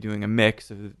 or were you doing a mix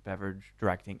of beverage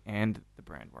directing and the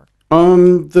brand work?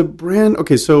 The brand,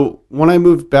 okay, so when I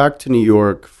moved back to New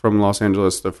York from Los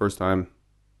Angeles the first time,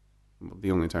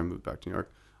 the only time I moved back to New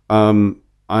York,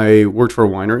 I worked for a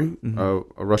winery,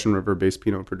 a Russian River-based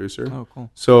Pinot producer. Oh, cool.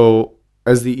 So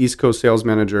as the East Coast sales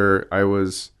manager, I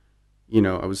was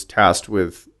tasked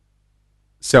with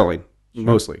selling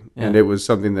mostly. Yeah. And it was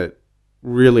something that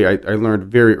really I learned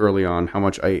very early on how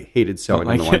much I hated selling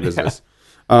in the wine business.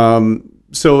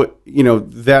 So,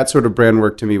 that sort of brand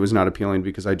work to me was not appealing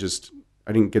because I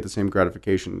didn't get the same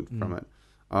gratification from it.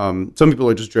 Some people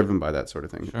are just driven by that sort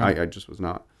of thing. Sure. I just was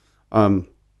not.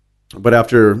 But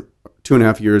after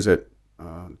 2.5 years at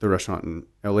the restaurant in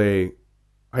LA,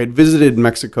 I had visited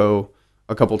Mexico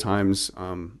a couple times.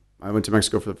 I went to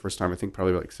Mexico for the first time, I think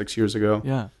probably like 6 years ago.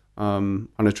 Yeah. On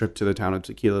a trip to the town of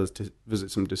Tequila to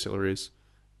visit some distilleries.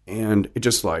 And it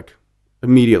just like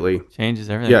immediately changes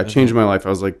everything. Yeah, it changed my life. I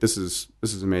was like, this is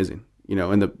amazing.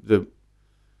 And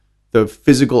the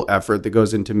physical effort that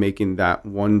goes into making that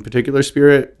one particular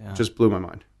spirit just blew my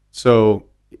mind. So,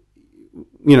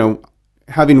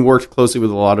 having worked closely with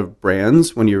a lot of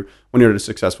brands, when you're at a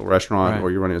successful restaurant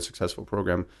or you're running a successful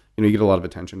program, you get a lot of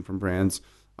attention from brands.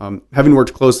 Having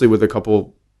worked closely with a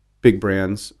couple big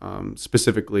brands,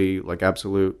 specifically like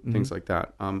Absolut, things like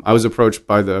that. I was approached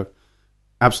by the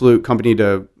Absolut company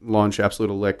to launch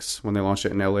Absolut Elix when they launched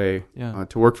it in LA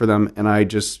to work for them. And I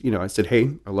just, I said,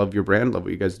 hey, I love your brand, love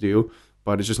what you guys do,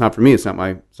 but it's just not for me. It's not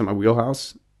my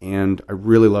wheelhouse. And I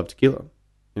really love tequila.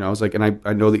 I was like, and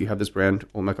I know that you have this brand,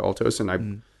 Olmeca Altos, and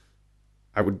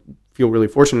I would feel really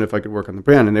fortunate if I could work on the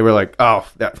brand. And they were like, oh,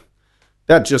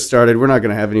 that just started. We're not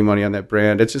going to have any money on that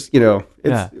brand. It's just,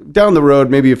 it's down the road,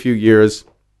 maybe a few years.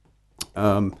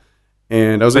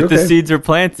 And I was like, okay. The seeds are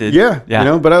planted. Yeah.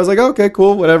 But I was like, okay,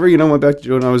 cool, whatever. Went back to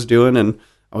doing what I was doing, and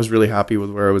I was really happy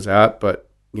with where I was at. But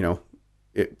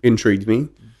it intrigued me.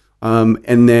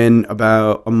 And then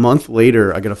about a month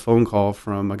later, I got a phone call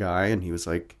from a guy, and he was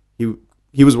like,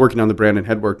 he was working on the brand and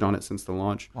had worked on it since the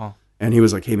launch. Wow. And he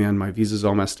was like, hey man, my visa's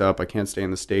all messed up. I can't stay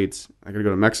in the States. I got to go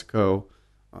to Mexico.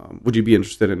 Would you be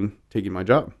interested in taking my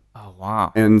job? Oh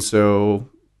wow. And so,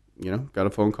 got a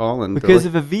phone call, and because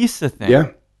of a visa thing.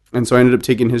 Yeah. And so I ended up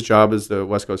taking his job as the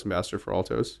West Coast ambassador for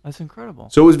Altos. That's incredible.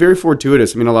 So it was very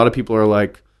fortuitous. I mean, a lot of people are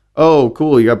like, oh,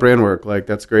 cool, you got brand work. Like,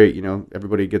 that's great.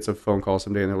 Everybody gets a phone call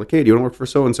someday and they're like, hey, do you want to work for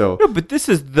so-and-so? No, but this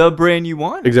is the brand you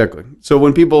want. Exactly. So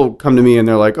when people come to me and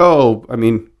they're like, oh, I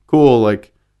mean, cool,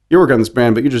 like, you're working on this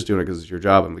brand, but you're just doing it because it's your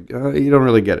job. I'm like, you don't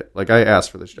really get it. Like, I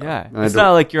asked for this job. Yeah. It's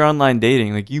not like you're online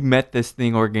dating. Like, you met this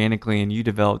thing organically and you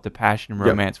developed a passion and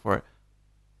romance for it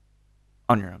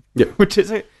on your own. Yeah. Which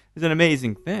is an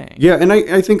amazing thing. Yeah, and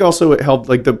I think also it helped,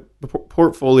 like the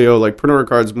portfolio, like Pernod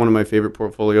Ricard is one of my favorite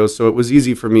portfolios, so it was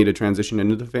easy for me to transition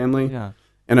into the family. Yeah.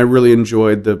 And I really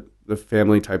enjoyed the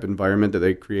family type environment that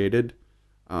they created.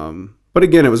 But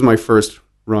again, it was my first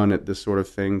run at this sort of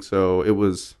thing, so it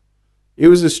was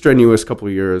a strenuous couple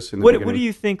of years. What do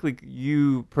you think, like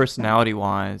you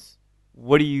personality-wise,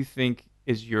 what do you think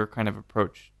is your kind of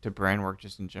approach to brand work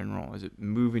just in general? Is it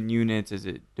moving units? Is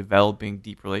it developing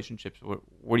deep relationships?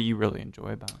 What do you really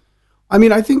enjoy about it? I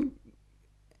mean, I think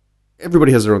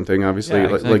everybody has their own thing, obviously. Yeah,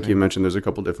 exactly. Like you mentioned, there's a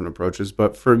couple different approaches.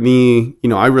 But for me,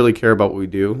 I really care about what we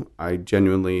do. I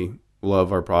genuinely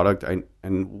love our product.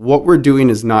 And what we're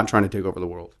doing is not trying to take over the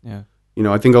world. Yeah.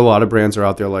 I think a lot of brands are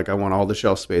out there like, I want all the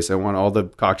shelf space. I want all the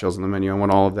cocktails on the menu. I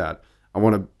want all of that. I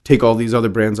want to take all these other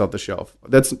brands off the shelf.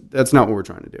 That's not what we're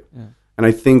trying to do. Yeah. And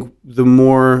I think the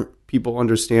more people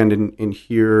understand and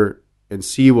hear and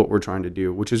see what we're trying to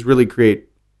do, which is really create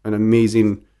an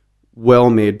amazing,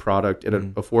 well-made product at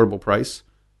an affordable price.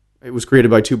 It was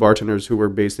created by two bartenders who were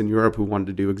based in Europe who wanted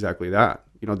to do exactly that.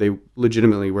 They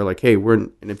legitimately were like, hey,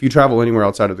 and if you travel anywhere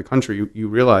outside of the country, you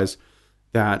realize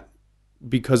that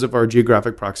because of our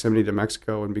geographic proximity to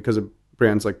Mexico and because of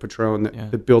brands like Patron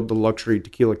that build the luxury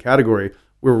tequila category,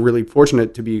 we're really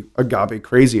fortunate to be agave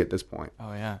crazy at this point.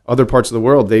 Oh yeah. Other parts of the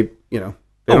world, they don't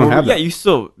have that.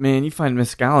 Yeah, you find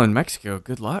mezcal in Mexico,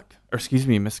 good luck. Or excuse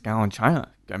me, mezcal in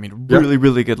China. I mean, really,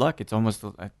 really good luck. It's almost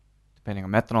depending on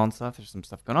methanol and stuff. There's some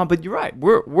stuff going on, but you're right.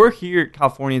 We're here.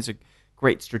 California is a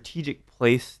great strategic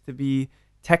place to be.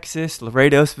 Texas,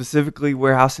 Laredo specifically,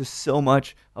 warehouses so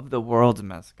much of the world's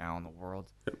mezcal and the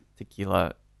world's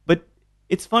tequila. But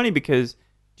it's funny because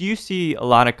do you see a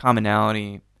lot of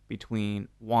commonality between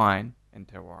wine and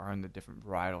terroir and the different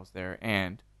varietals there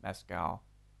and mezcal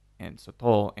and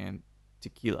sotol and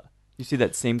tequila? Do you see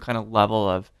that same kind of level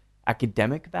of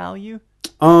academic value?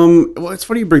 Well, it's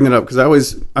funny you bring that up because I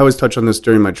always touch on this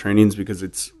during my trainings because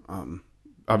it's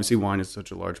obviously wine is such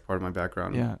a large part of my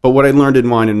background. Yeah. But what I learned in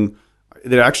wine and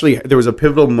there was a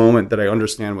pivotal moment that I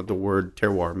understand what the word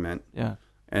terroir meant. Yeah.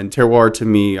 And terroir to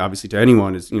me, obviously to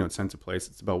anyone, is sense of place.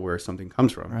 It's about where something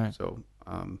comes from. Right. So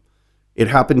it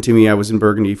happened to me. I was in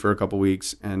Burgundy for a couple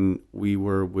weeks, and we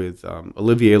were with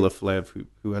Olivier Leflevre,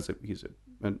 who has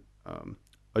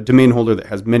a domain holder that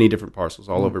has many different parcels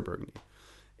all over Burgundy.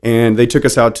 And they took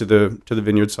us out to the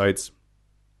vineyard sites,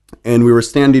 and we were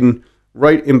standing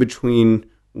right in between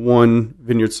one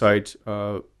vineyard site,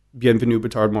 Bienvenue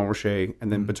Betard Montrachet,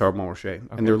 and then Betard Montrachet.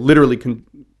 Okay. And they're literally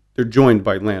they're joined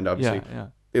by land, obviously. Yeah.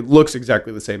 It looks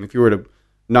exactly the same. If you were to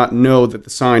not know that the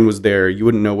sign was there, you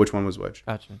wouldn't know which one was which.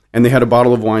 Gotcha. And they had a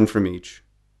bottle of wine from each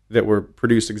that were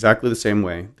produced exactly the same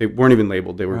way. They weren't even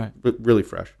labeled. They were really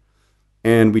fresh.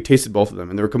 And we tasted both of them,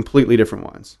 and they were completely different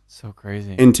wines. So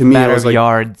crazy. And to me, I was like,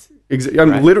 yards.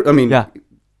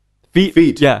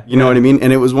 Feet. Yeah. You know what I mean?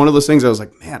 And it was one of those things I was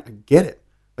like, man, I get it.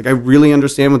 Like, I really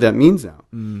understand what that means now.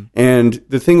 And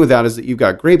the thing with that is that you've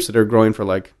got grapes that are growing for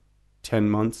like 10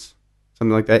 months,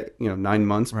 something like that, 9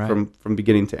 months from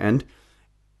beginning to end.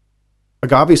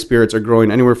 Agave spirits are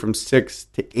growing anywhere from 6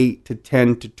 to 8 to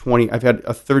 10 to 20. I've had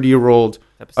a 30-year-old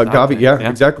agave. Yeah,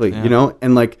 exactly. Yeah.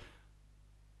 And like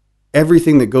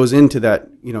everything that goes into that,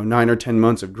 9 or 10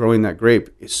 months of growing that grape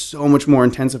is so much more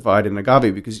intensified in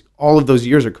agave because all of those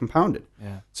years are compounded.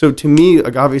 Yeah. So to me,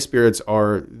 agave spirits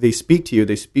they speak to you.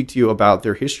 They speak to you about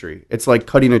their history. It's like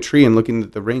cutting a tree and looking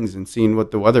at the rings and seeing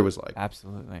what the weather was like.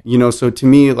 Absolutely. So to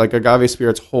me, like agave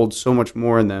spirits hold so much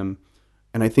more in them.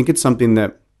 And I think it's something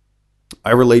that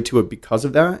I relate to it because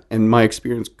of that. And my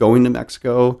experience going to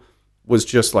Mexico was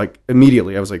just like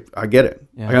immediately, I was like, I get it.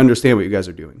 Yeah. I understand what you guys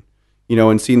are doing.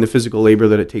 And seeing the physical labor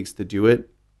that it takes to do it,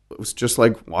 it was just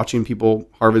like watching people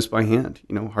harvest by hand,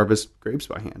 harvest grapes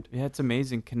by hand. Yeah, it's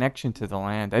amazing connection to the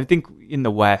land. I think in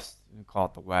the West, we call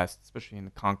it the West, especially in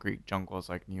the concrete jungles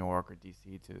like New York or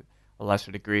D.C. to a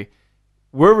lesser degree,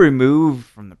 we're removed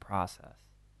from the process.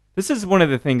 This is one of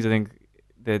the things I think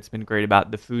that's been great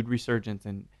about the food resurgence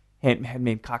and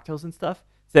handmade cocktails and stuff.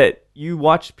 That you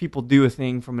watch people do a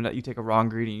thing you take a raw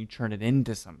ingredient, you turn it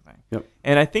into something. Yep.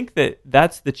 And I think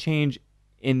that's the change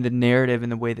in the narrative and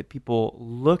the way that people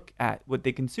look at what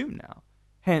they consume now.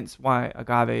 Hence why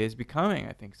agave is becoming,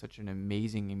 I think, such an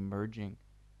amazing emerging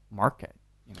market.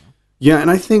 Yeah,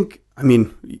 and I think,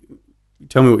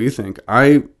 tell me what you think.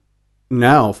 I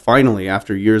now, finally,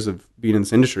 after years of being in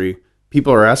this industry,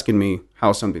 people are asking me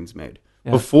how something's made. Yeah.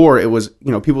 Before it was,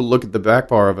 people look at the back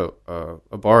bar of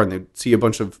a bar and they see a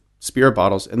bunch of spirit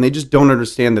bottles and they just don't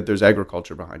understand that there's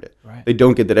agriculture behind it. Right. They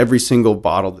don't get that every single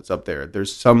bottle that's up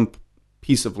there's some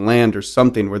piece of land or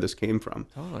something where this came from.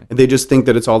 Totally. And they just think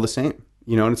that it's all the same,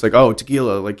 and it's like, oh,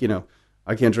 tequila, like,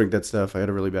 I can't drink that stuff. I had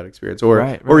a really bad experience. Or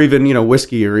or even,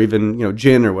 whiskey or even,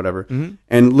 gin or whatever. Mm-hmm.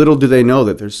 And little do they know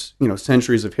that there's,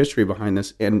 centuries of history behind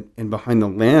this and behind the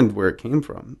land where it came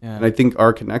from. Yeah. And I think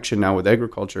our connection now with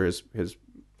agriculture has kind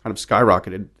of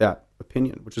skyrocketed that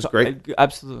opinion, which is great.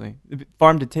 Absolutely.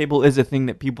 Farm to table is a thing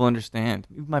that people understand.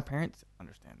 Even my parents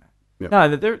understand that. Yep.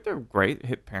 No, they're great,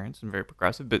 hip parents and very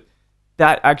progressive, but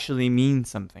that actually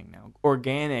means something now.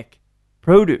 Organic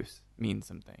produce means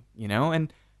something,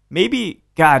 and maybe,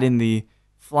 God, in the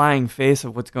flying face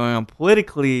of what's going on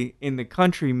politically in the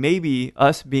country, maybe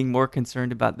us being more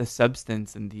concerned about the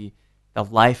substance and the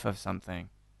life of something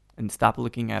and stop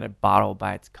looking at a bottle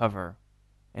by its cover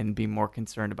and be more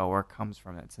concerned about where it comes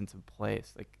from, that sense of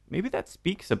place. Like, maybe that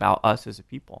speaks about us as a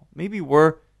people. Maybe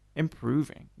we're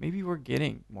improving. Maybe we're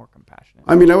getting more compassionate.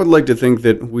 I would like to think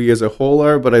that we as a whole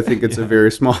are, but I think it's a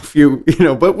very small few,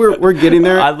 but we're getting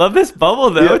there. I love this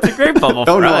bubble, though. Yeah. It's a great bubble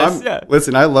for us.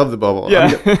 Listen, I love the bubble.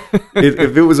 Yeah.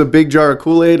 If it was a big jar of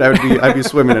Kool-Aid, I'd be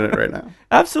swimming in it right now.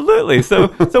 Absolutely. So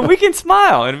we can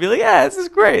smile and be like, yeah, this is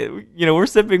great. We're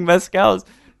sipping mezcals,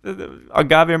 the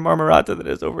agave marmorata that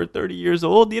is over 30 years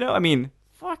old.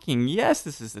 Fucking yes,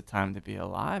 this is the time to be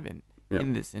alive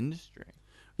in this industry.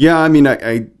 Yeah,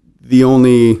 I the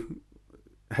only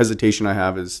hesitation I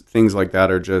have is things like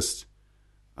that are just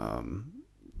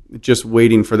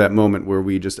waiting for that moment where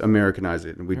we just Americanize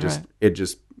it and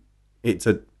it's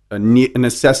a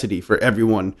necessity for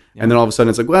everyone, and then all of a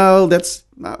sudden it's like, well, that's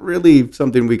not really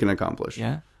something we can accomplish.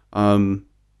 Yeah.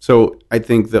 So I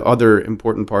think the other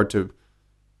important part to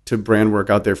brand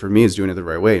work out there for me is doing it the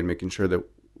right way and making sure that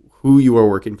who you are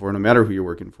working for, no matter who you're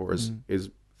working for, is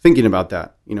thinking about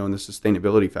that, and the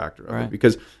sustainability factor of it.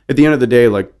 Because at the end of the day,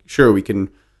 like, sure, we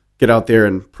can get out there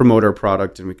and promote our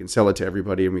product and we can sell it to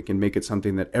everybody and we can make it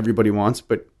something that everybody wants,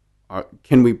 but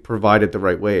can we provide it the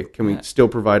right way? Can we still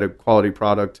provide a quality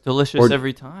product? Delicious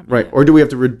every time. Right. Yeah. Or do we have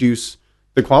to reduce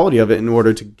the quality of it in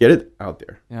order to get it out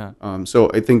there? Yeah. So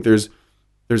I think there's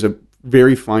a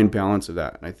very fine balance of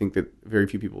that. And I think that very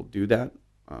few people do that.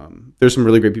 There's some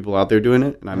really great people out there doing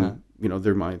it. And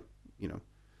they're my,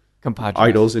 compadres.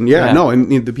 Idols. And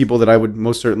and the people that I would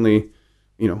most certainly,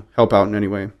 help out in any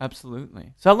way.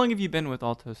 Absolutely. So how long have you been with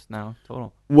Altos now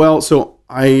total? Well, so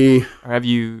I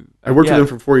worked with them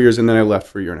for 4 years, and then I left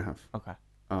for a year and a half. Okay.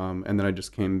 And then I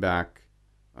just came back.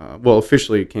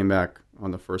 Officially came back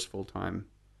on the first full time.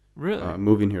 Really?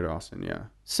 Moving here to Austin, yeah.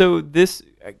 So this,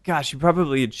 gosh, you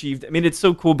probably achieved. I mean, it's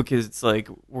so cool because it's like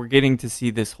we're getting to see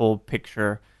this whole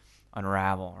picture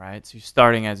unravel, right? So you're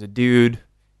starting as a dude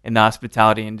in the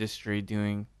hospitality industry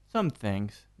doing some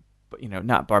things, but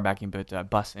not barbacking, but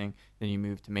bussing. Then you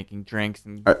move to making drinks.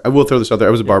 And I will throw this out there.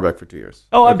 I was a barback for 2 years.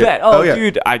 Oh, okay. I bet. Oh, yeah.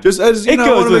 Dude, it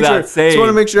goes without saying. Just want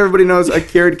to make sure everybody knows I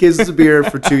carried cases of beer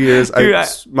for 2 years. Dude, I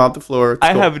mopped the floor.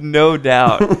 I have no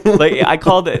doubt. Like I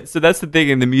called it. So that's the thing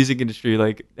in the music industry.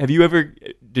 Like, did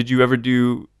you ever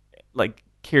do like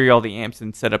carry all the amps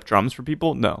and set up drums for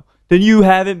people? No. Then you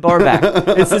haven't barbacked.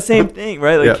 It's the same thing,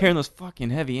 right? Like carrying those fucking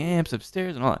heavy amps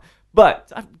upstairs and all that.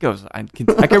 But I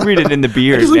can read it in the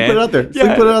beard, just man. Put it out there.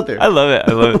 Just put it out there. I love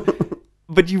it.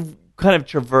 But you've kind of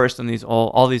traversed on these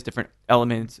all these different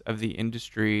elements of the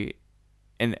industry,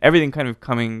 and everything kind of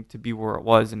coming to be where it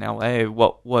was in LA.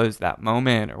 What was that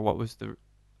moment, or what was the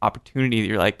opportunity that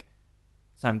you're like,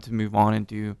 it's time to move on and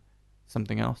do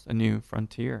something else, a new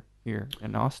frontier here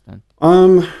in Austin?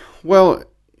 Well,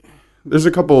 there's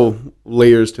a couple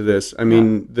layers to this. I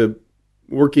mean, the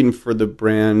working for the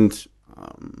brand.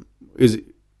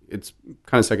 It's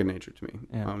kind of second nature to me.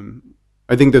 Yeah.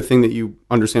 I think the thing that you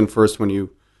understand first when you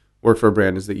work for a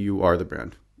brand is that you are the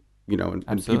brand,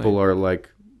 and people are like,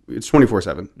 it's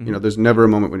 24/7. Mm-hmm. There's never a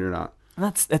moment when you're not.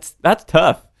 That's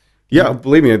tough. Yeah,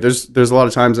 believe me. There's a lot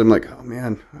of times I'm like, oh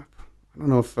man, I don't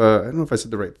know if I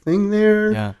said the right thing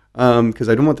there. Yeah. Because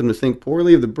I don't want them to think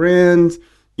poorly of the brand.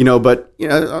 But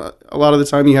a lot of the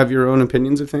time you have your own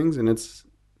opinions of things, and it's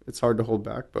hard to hold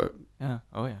back. But yeah,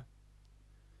 oh yeah.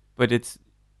 But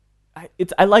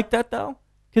I like that though,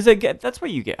 because that's why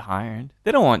you get hired.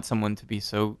 They don't want someone to be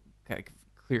so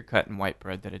clear cut and white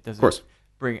bread that it doesn't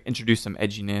introduce some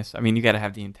edginess. I mean, you got to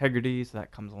have the integrity, so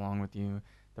that comes along with you,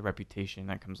 the reputation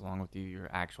that comes along with you, your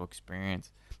actual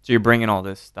experience. So you're bringing all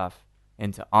this stuff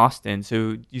into Austin.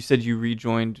 So you said you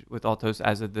rejoined with Altos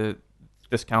as of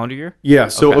this calendar year? Yeah.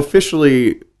 So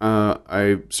officially,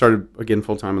 I started again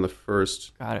full time on the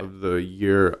first of the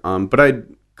year. But I'd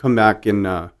come back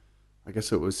in. I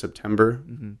guess it was September,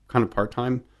 kind of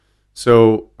part-time.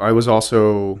 So I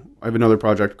have another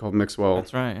project called Mixwell.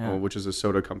 That's right, yeah. Which is a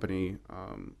soda company.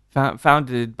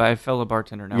 Founded by a fellow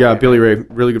bartender now. Yeah, Billy Ray,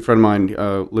 really good friend of mine,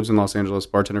 lives in Los Angeles,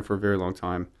 bartender for a very long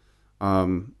time.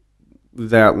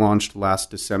 That launched last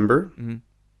December.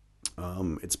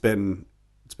 Mm-hmm. It's been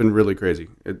really crazy.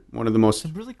 One of the most...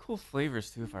 Some really cool flavors,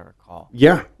 too, if I recall.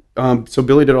 Yeah. So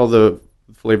Billy did all the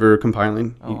flavor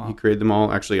compiling. Wow. He created them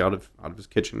all actually out of his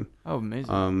kitchen. Oh,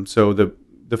 amazing. So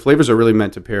the flavors are really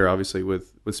meant to pair obviously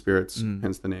with spirits,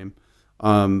 hence the name.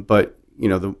 But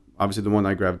obviously the one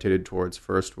I gravitated towards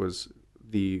first was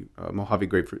the Mojave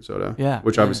grapefruit soda. Yeah.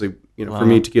 Which obviously for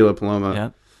me, Tequila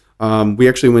Paloma. Yeah. We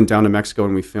actually went down to Mexico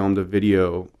and we filmed a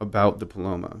video about the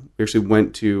Paloma. We actually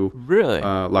went to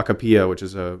La Capilla, which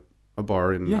is a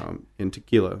bar in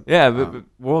Tequila. Yeah, but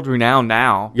world renowned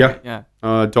now. Yeah. Yeah.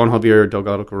 Don Javier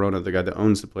Delgado Corona, the guy that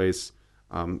owns the place,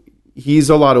 he's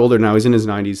a lot older now. He's in his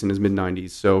 90s, in his mid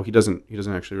 90s, so he doesn't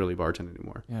actually really bartend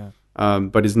anymore. Yeah.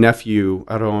 But his nephew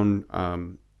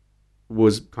Aaron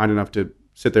was kind enough to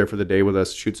sit there for the day with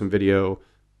us, shoot some video,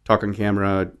 talk on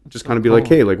camera, just kind of be like,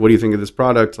 hey, like, what do you think of this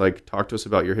product? Like, talk to us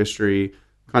about your history.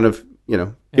 Kind of,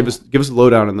 give us a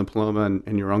lowdown on the Paloma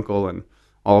and your uncle and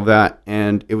all of that.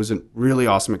 And it was a really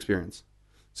awesome experience.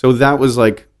 So that was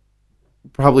like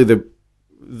probably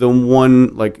the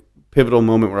one like pivotal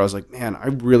moment where I was like, man, I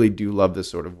really do love this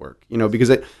sort of work, because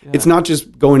it's not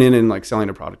just going in and like selling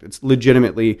a product. It's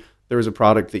legitimately, there is a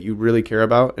product that you really care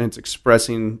about and it's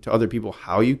expressing to other people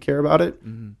how you care about it.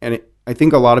 Mm-hmm. And I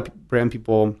think a lot of brand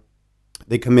people,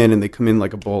 they come in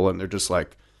like a bull and they're just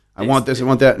like, I want this, I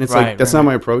want that. And it's that's not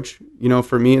my approach.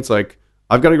 For me, it's like,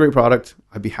 I've got a great product.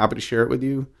 I'd be happy to share it with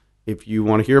you. If you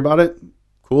want to hear about it,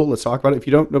 cool, let's talk about it. If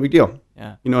you don't, no big deal.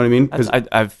 Yeah. You know what I mean?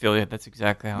 I feel you. That's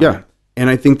exactly how Yeah. And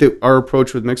I think that our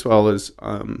approach with Mixwell is,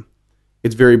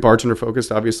 it's very bartender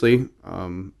focused, obviously.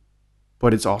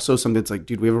 But it's also something that's like,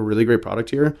 dude, we have a really great product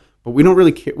here, but we don't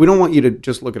really care. We don't want you to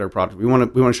just look at our product. We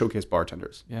want to showcase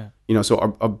bartenders. Yeah.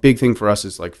 So a big thing for us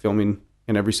is like filming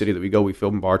in every city that we go. We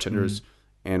film bartenders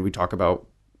and we talk about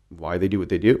why they do what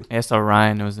they do. I saw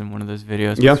Ryan was in one of those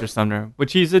videos, Mr. Sumner,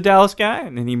 which he's a Dallas guy,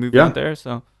 and then he moved out there.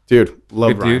 So, dude,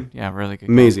 love good Ryan. Dude. Yeah, really good.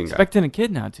 Amazing guy. Expecting a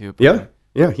kid now too. Yeah,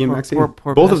 he and Maxine.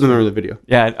 Both of them are in the video.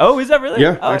 Yeah. Oh, is that really?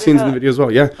 Yeah, Maxine's in the video as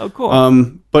well. Yeah. Oh, cool.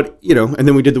 But and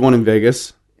then we did the one in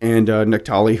Vegas, and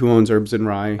Nectali, who owns Herbs and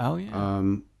Rye, Oh, yeah.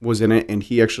 was in it, and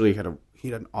he actually had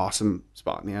an awesome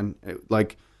spot, man.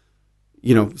 Like,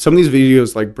 you know, some of these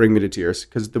videos like bring me to tears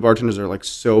because the bartenders are like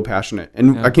so passionate,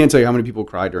 and I can't tell you how many people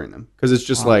cry during them because it's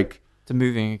just like it's a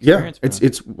moving experience. Yeah,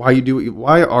 it's why you do it.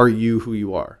 Why are you who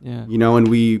you are? Yeah, you know, and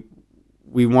we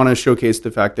want to showcase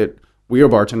the fact that we are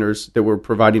bartenders, that we're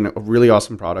providing a really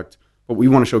awesome product, but we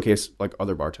want to showcase like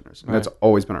other bartenders, and that's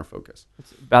always been our focus.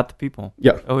 It's about the people.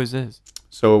 Yeah, it always is.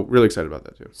 So really excited about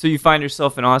that too. So you find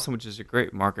yourself in Austin, which is a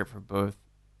great market for both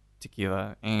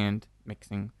tequila and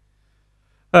mixing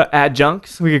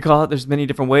adjuncts, we could call it. There's many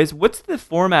different ways. What's the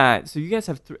format? So you guys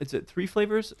have is it 3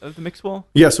 flavors of the mix bowl?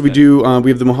 Yeah, so we do.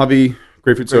 We have the Mojave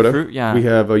grapefruit soda. Yeah. We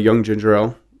have a young ginger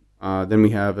ale. Then we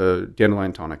have a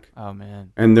dandelion tonic. Oh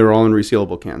man! And they're all in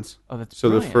resealable cans. Oh, that's so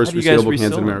brilliant. The first resealable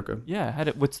cans in America.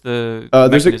 Yeah. What's the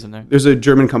mechanism there? There's a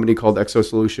German company called Exo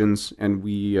Solutions, and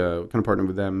we kind of partnered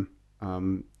with them.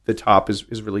 The top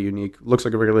is really unique. Looks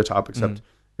like a regular top, except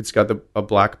it's got a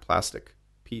black plastic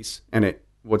piece, and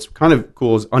what's kind of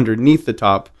cool is underneath the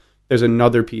top, there's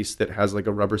another piece that has like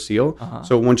a rubber seal.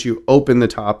 So once you open the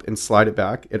top and slide it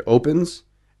back, it opens,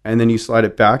 and then you slide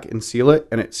it back and seal it,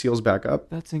 and it seals back up.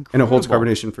 That's incredible. And it holds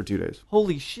carbonation for 2 days.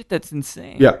 Holy shit, that's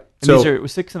insane. Yeah. And these are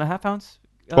 6.5 ounce?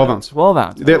 12 ounce. 12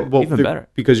 ounce. Even better.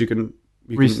 Because you can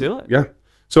reseal it? Yeah.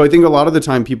 So I think a lot of the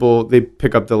time people, they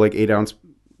pick up the like 8 ounce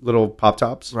little pop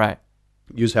tops. Right.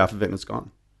 Use half of it and it's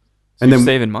gone. So and you're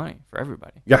saving money for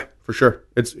everybody. Yeah, for sure.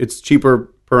 It's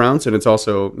cheaper per ounce, and it's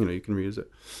also, you know, you can reuse it.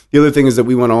 The other thing is that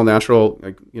we went all natural,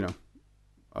 like, you know,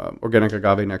 organic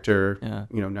agave nectar,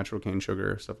 you know, natural cane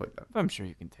sugar, stuff like that. I'm sure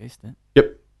you can taste it.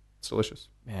 Yep, it's delicious,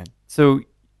 man. So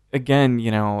again,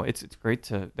 you know, it's great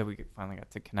that we finally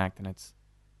got to connect, and it's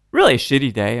really a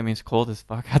shitty day. I mean, it's cold as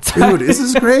fuck outside. Dude, this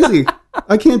is crazy.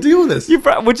 I can't deal with this.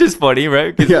 Which is funny,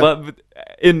 right?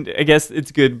 And I guess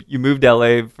it's good. You moved to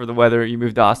LA for the weather. You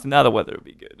moved to Austin. Now the weather will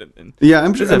be good. And yeah,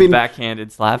 I'm sure. I mean,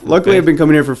 backhanded slap. Luckily, I've been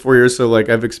coming here for 4 years, so like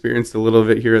I've experienced a little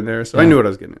bit here and there. So I knew what I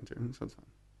was getting into. So it's fine.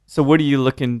 So what are you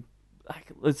looking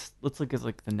like? Let's look at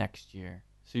like the next year.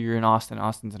 So you're in Austin.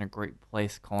 Austin's in a great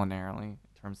place culinarily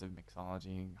in terms of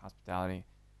mixology and hospitality.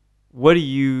 What do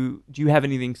you have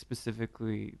anything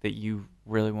specifically that you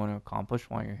really want to accomplish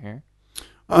while you're here?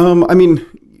 I mean,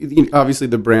 obviously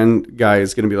the brand guy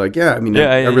is going to be like, I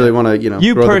really want to, you know,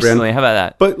 you grow personally, the brand. How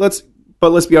about that?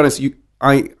 But let's be honest.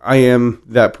 I am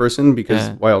that person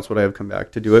because why else would I have come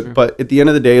back to do it? Sure. But at the end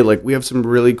of the day, like we have some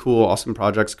really cool, awesome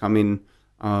projects coming,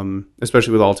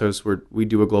 especially with Altos, where we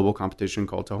do a global competition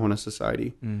called Tahona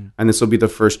Society, and this will be the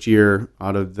first year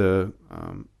out of the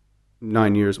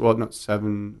 9 years. Well, not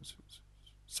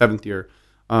seventh year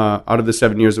out of the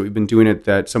 7 years that we've been doing it,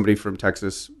 that somebody from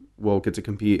Texas will get to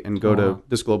compete and go to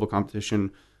this global competition.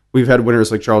 We've had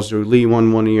winners like Charles Lee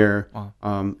won 1 year,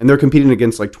 and they're competing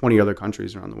against like 20 other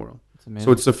countries around the world.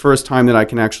 So it's the first time that I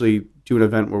can actually do an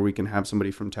event where we can have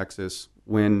somebody from Texas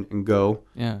win and go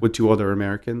with 2 other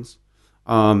Americans.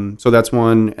 So that's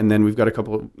one, and then we've got a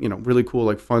couple of, you know, really cool,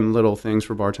 like fun little things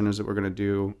for bartenders that we're going to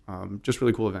do, just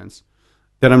really cool events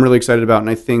that I'm really excited about. And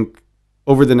I think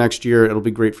over the next year, it'll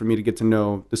be great for me to get to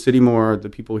know the city more, the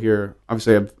people here.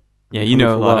 Obviously, we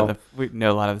know a lot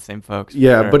of the same folks.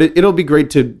 Yeah, sure. But it'll be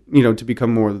great to, you know, to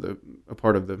become more of a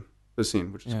part of the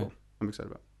scene, which is cool. I'm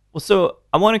excited about. Well, so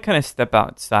I want to kind of step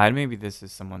outside. Maybe this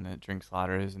is someone that drinks a lot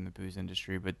or is in the booze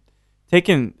industry, but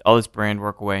taking all this brand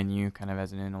work away and you kind of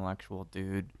as an intellectual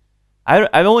dude,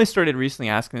 I've only started recently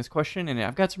asking this question, and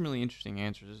I've got some really interesting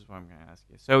answers. This is what I'm going to ask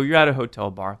you. So you're at a hotel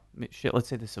bar. Let's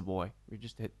say the Savoy. You're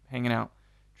just hanging out,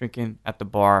 drinking at the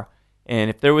bar. And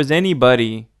if there was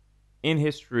anybody in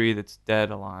history that's dead,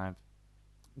 alive,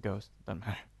 ghost, doesn't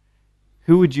matter,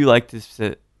 who would you like to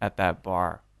sit at that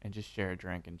bar and just share a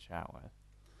drink and chat with?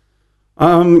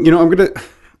 You know,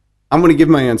 I'm gonna give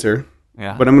my answer.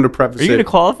 Yeah. But I'm gonna preface it. Are you gonna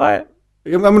qualify it?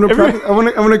 I'm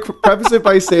gonna preface it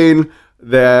by saying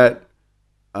that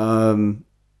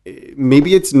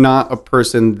maybe it's not a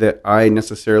person that I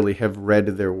necessarily have read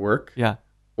their work. Yeah.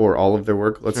 Or all of their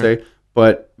work, let's say.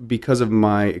 But because of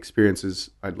my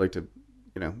experiences, I'd like to,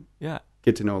 you know,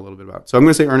 get to know a little bit about. So I'm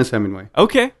gonna say Ernest Hemingway.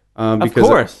 Okay. Because of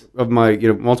course. Of my,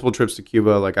 you know, multiple trips to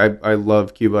Cuba. Like I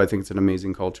love Cuba. I think it's an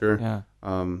amazing culture. Yeah.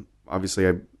 Obviously,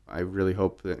 I really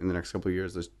hope that in the next couple of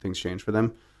years, things change for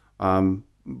them.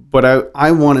 But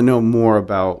I want to know more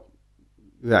about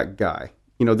that guy.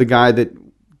 You know, the guy that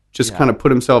just kind of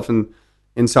put himself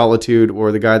in solitude,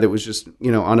 or the guy that was just,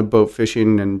 you know, on a boat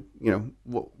fishing, and, you know,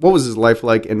 what was his life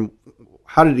like, and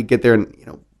how did he get there, and, you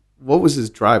know, what was his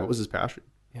drive, what was his passion?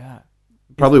 Yeah.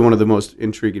 Probably one of the most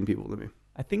intriguing people to me.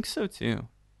 I think so too.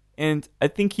 And I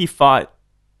think he fought,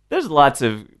 there's lots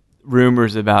of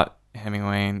rumors about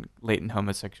Hemingway and latent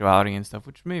homosexuality and stuff,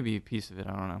 which may be a piece of it.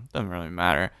 I don't know. Doesn't really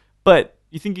matter. But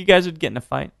you think you guys would get in a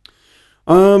fight?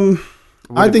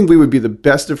 I think we would be the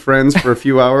best of friends for a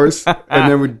few hours, and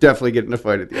then we'd definitely get in a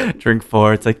fight at the end. Drink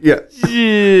 4. It's like, yeah.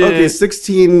 Okay,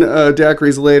 16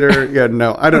 daiquiris later. Yeah,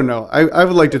 no, I don't know. I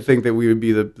would like to think that we would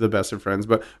be the best of friends,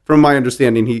 but from my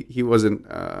understanding, he wasn't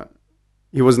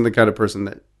the kind of person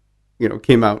that,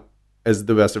 came out as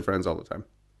the best of friends all the time.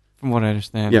 From what I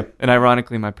understand. Yeah. And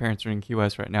ironically, my parents are in Key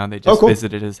West right now. They just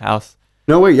visited his house.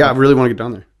 No way. Yeah, I really want to get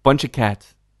down there. Bunch of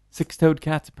cats. 6-toed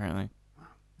cats, apparently.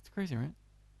 It's crazy, right?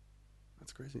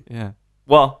 That's crazy. Yeah.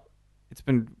 Well, it's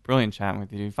been brilliant chatting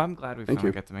with you. I'm glad we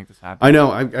finally got to make this happen. I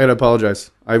know. I gotta apologize.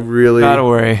 I really... Not to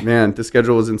worry. Man, the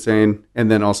schedule was insane.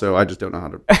 And then also, I just don't know how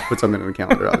to put something in the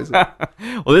calendar, obviously.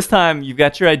 Well, this time, you've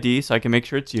got your ID, so I can make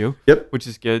sure it's you. Yep. Which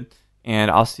is good.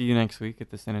 And I'll see you next week at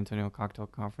the San Antonio Cocktail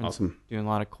Conference. Awesome. Doing a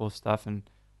lot of cool stuff. And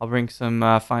I'll bring some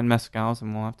fine mezcals,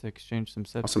 and we'll have to exchange some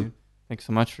sips. Awesome. Dude. Thanks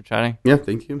so much for chatting. Yeah,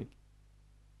 thank you.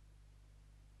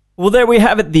 Well, there we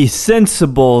have it. The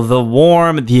sensible, the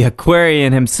warm, the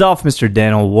Aquarian himself, Mr.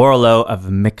 Daniel Warlow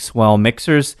of Mixwell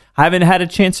Mixers. I haven't had a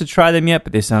chance to try them yet,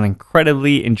 but they sound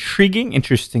incredibly intriguing,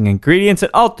 interesting ingredients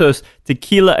at Altos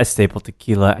Tequila, a staple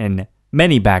tequila in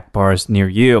many back bars near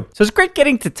you. So it's great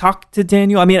getting to talk to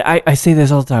Daniel. I mean, I say this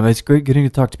all the time. It's great getting to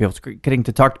talk to people. It's great getting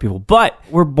to talk to people. But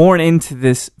we're born into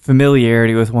this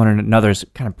familiarity with one another's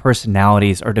kind of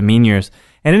personalities or demeanors.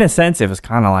 And in a sense, it was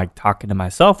kind of like talking to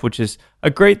myself, which is a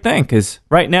great thing. Because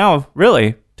right now,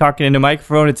 really, talking into a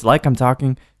microphone, it's like I'm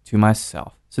talking to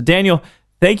myself. So Daniel,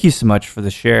 thank you so much for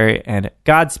the share. And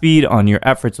Godspeed on your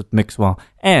efforts with Mixwell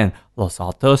and Los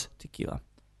Altos Tequila.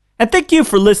 And thank you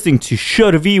for listening to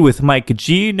Show to V with Mike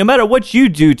G. No matter what you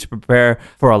do to prepare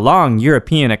for a long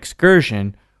European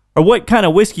excursion, or what kind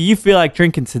of whiskey you feel like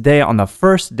drinking today on the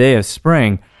first day of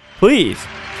spring, please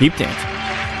keep dancing.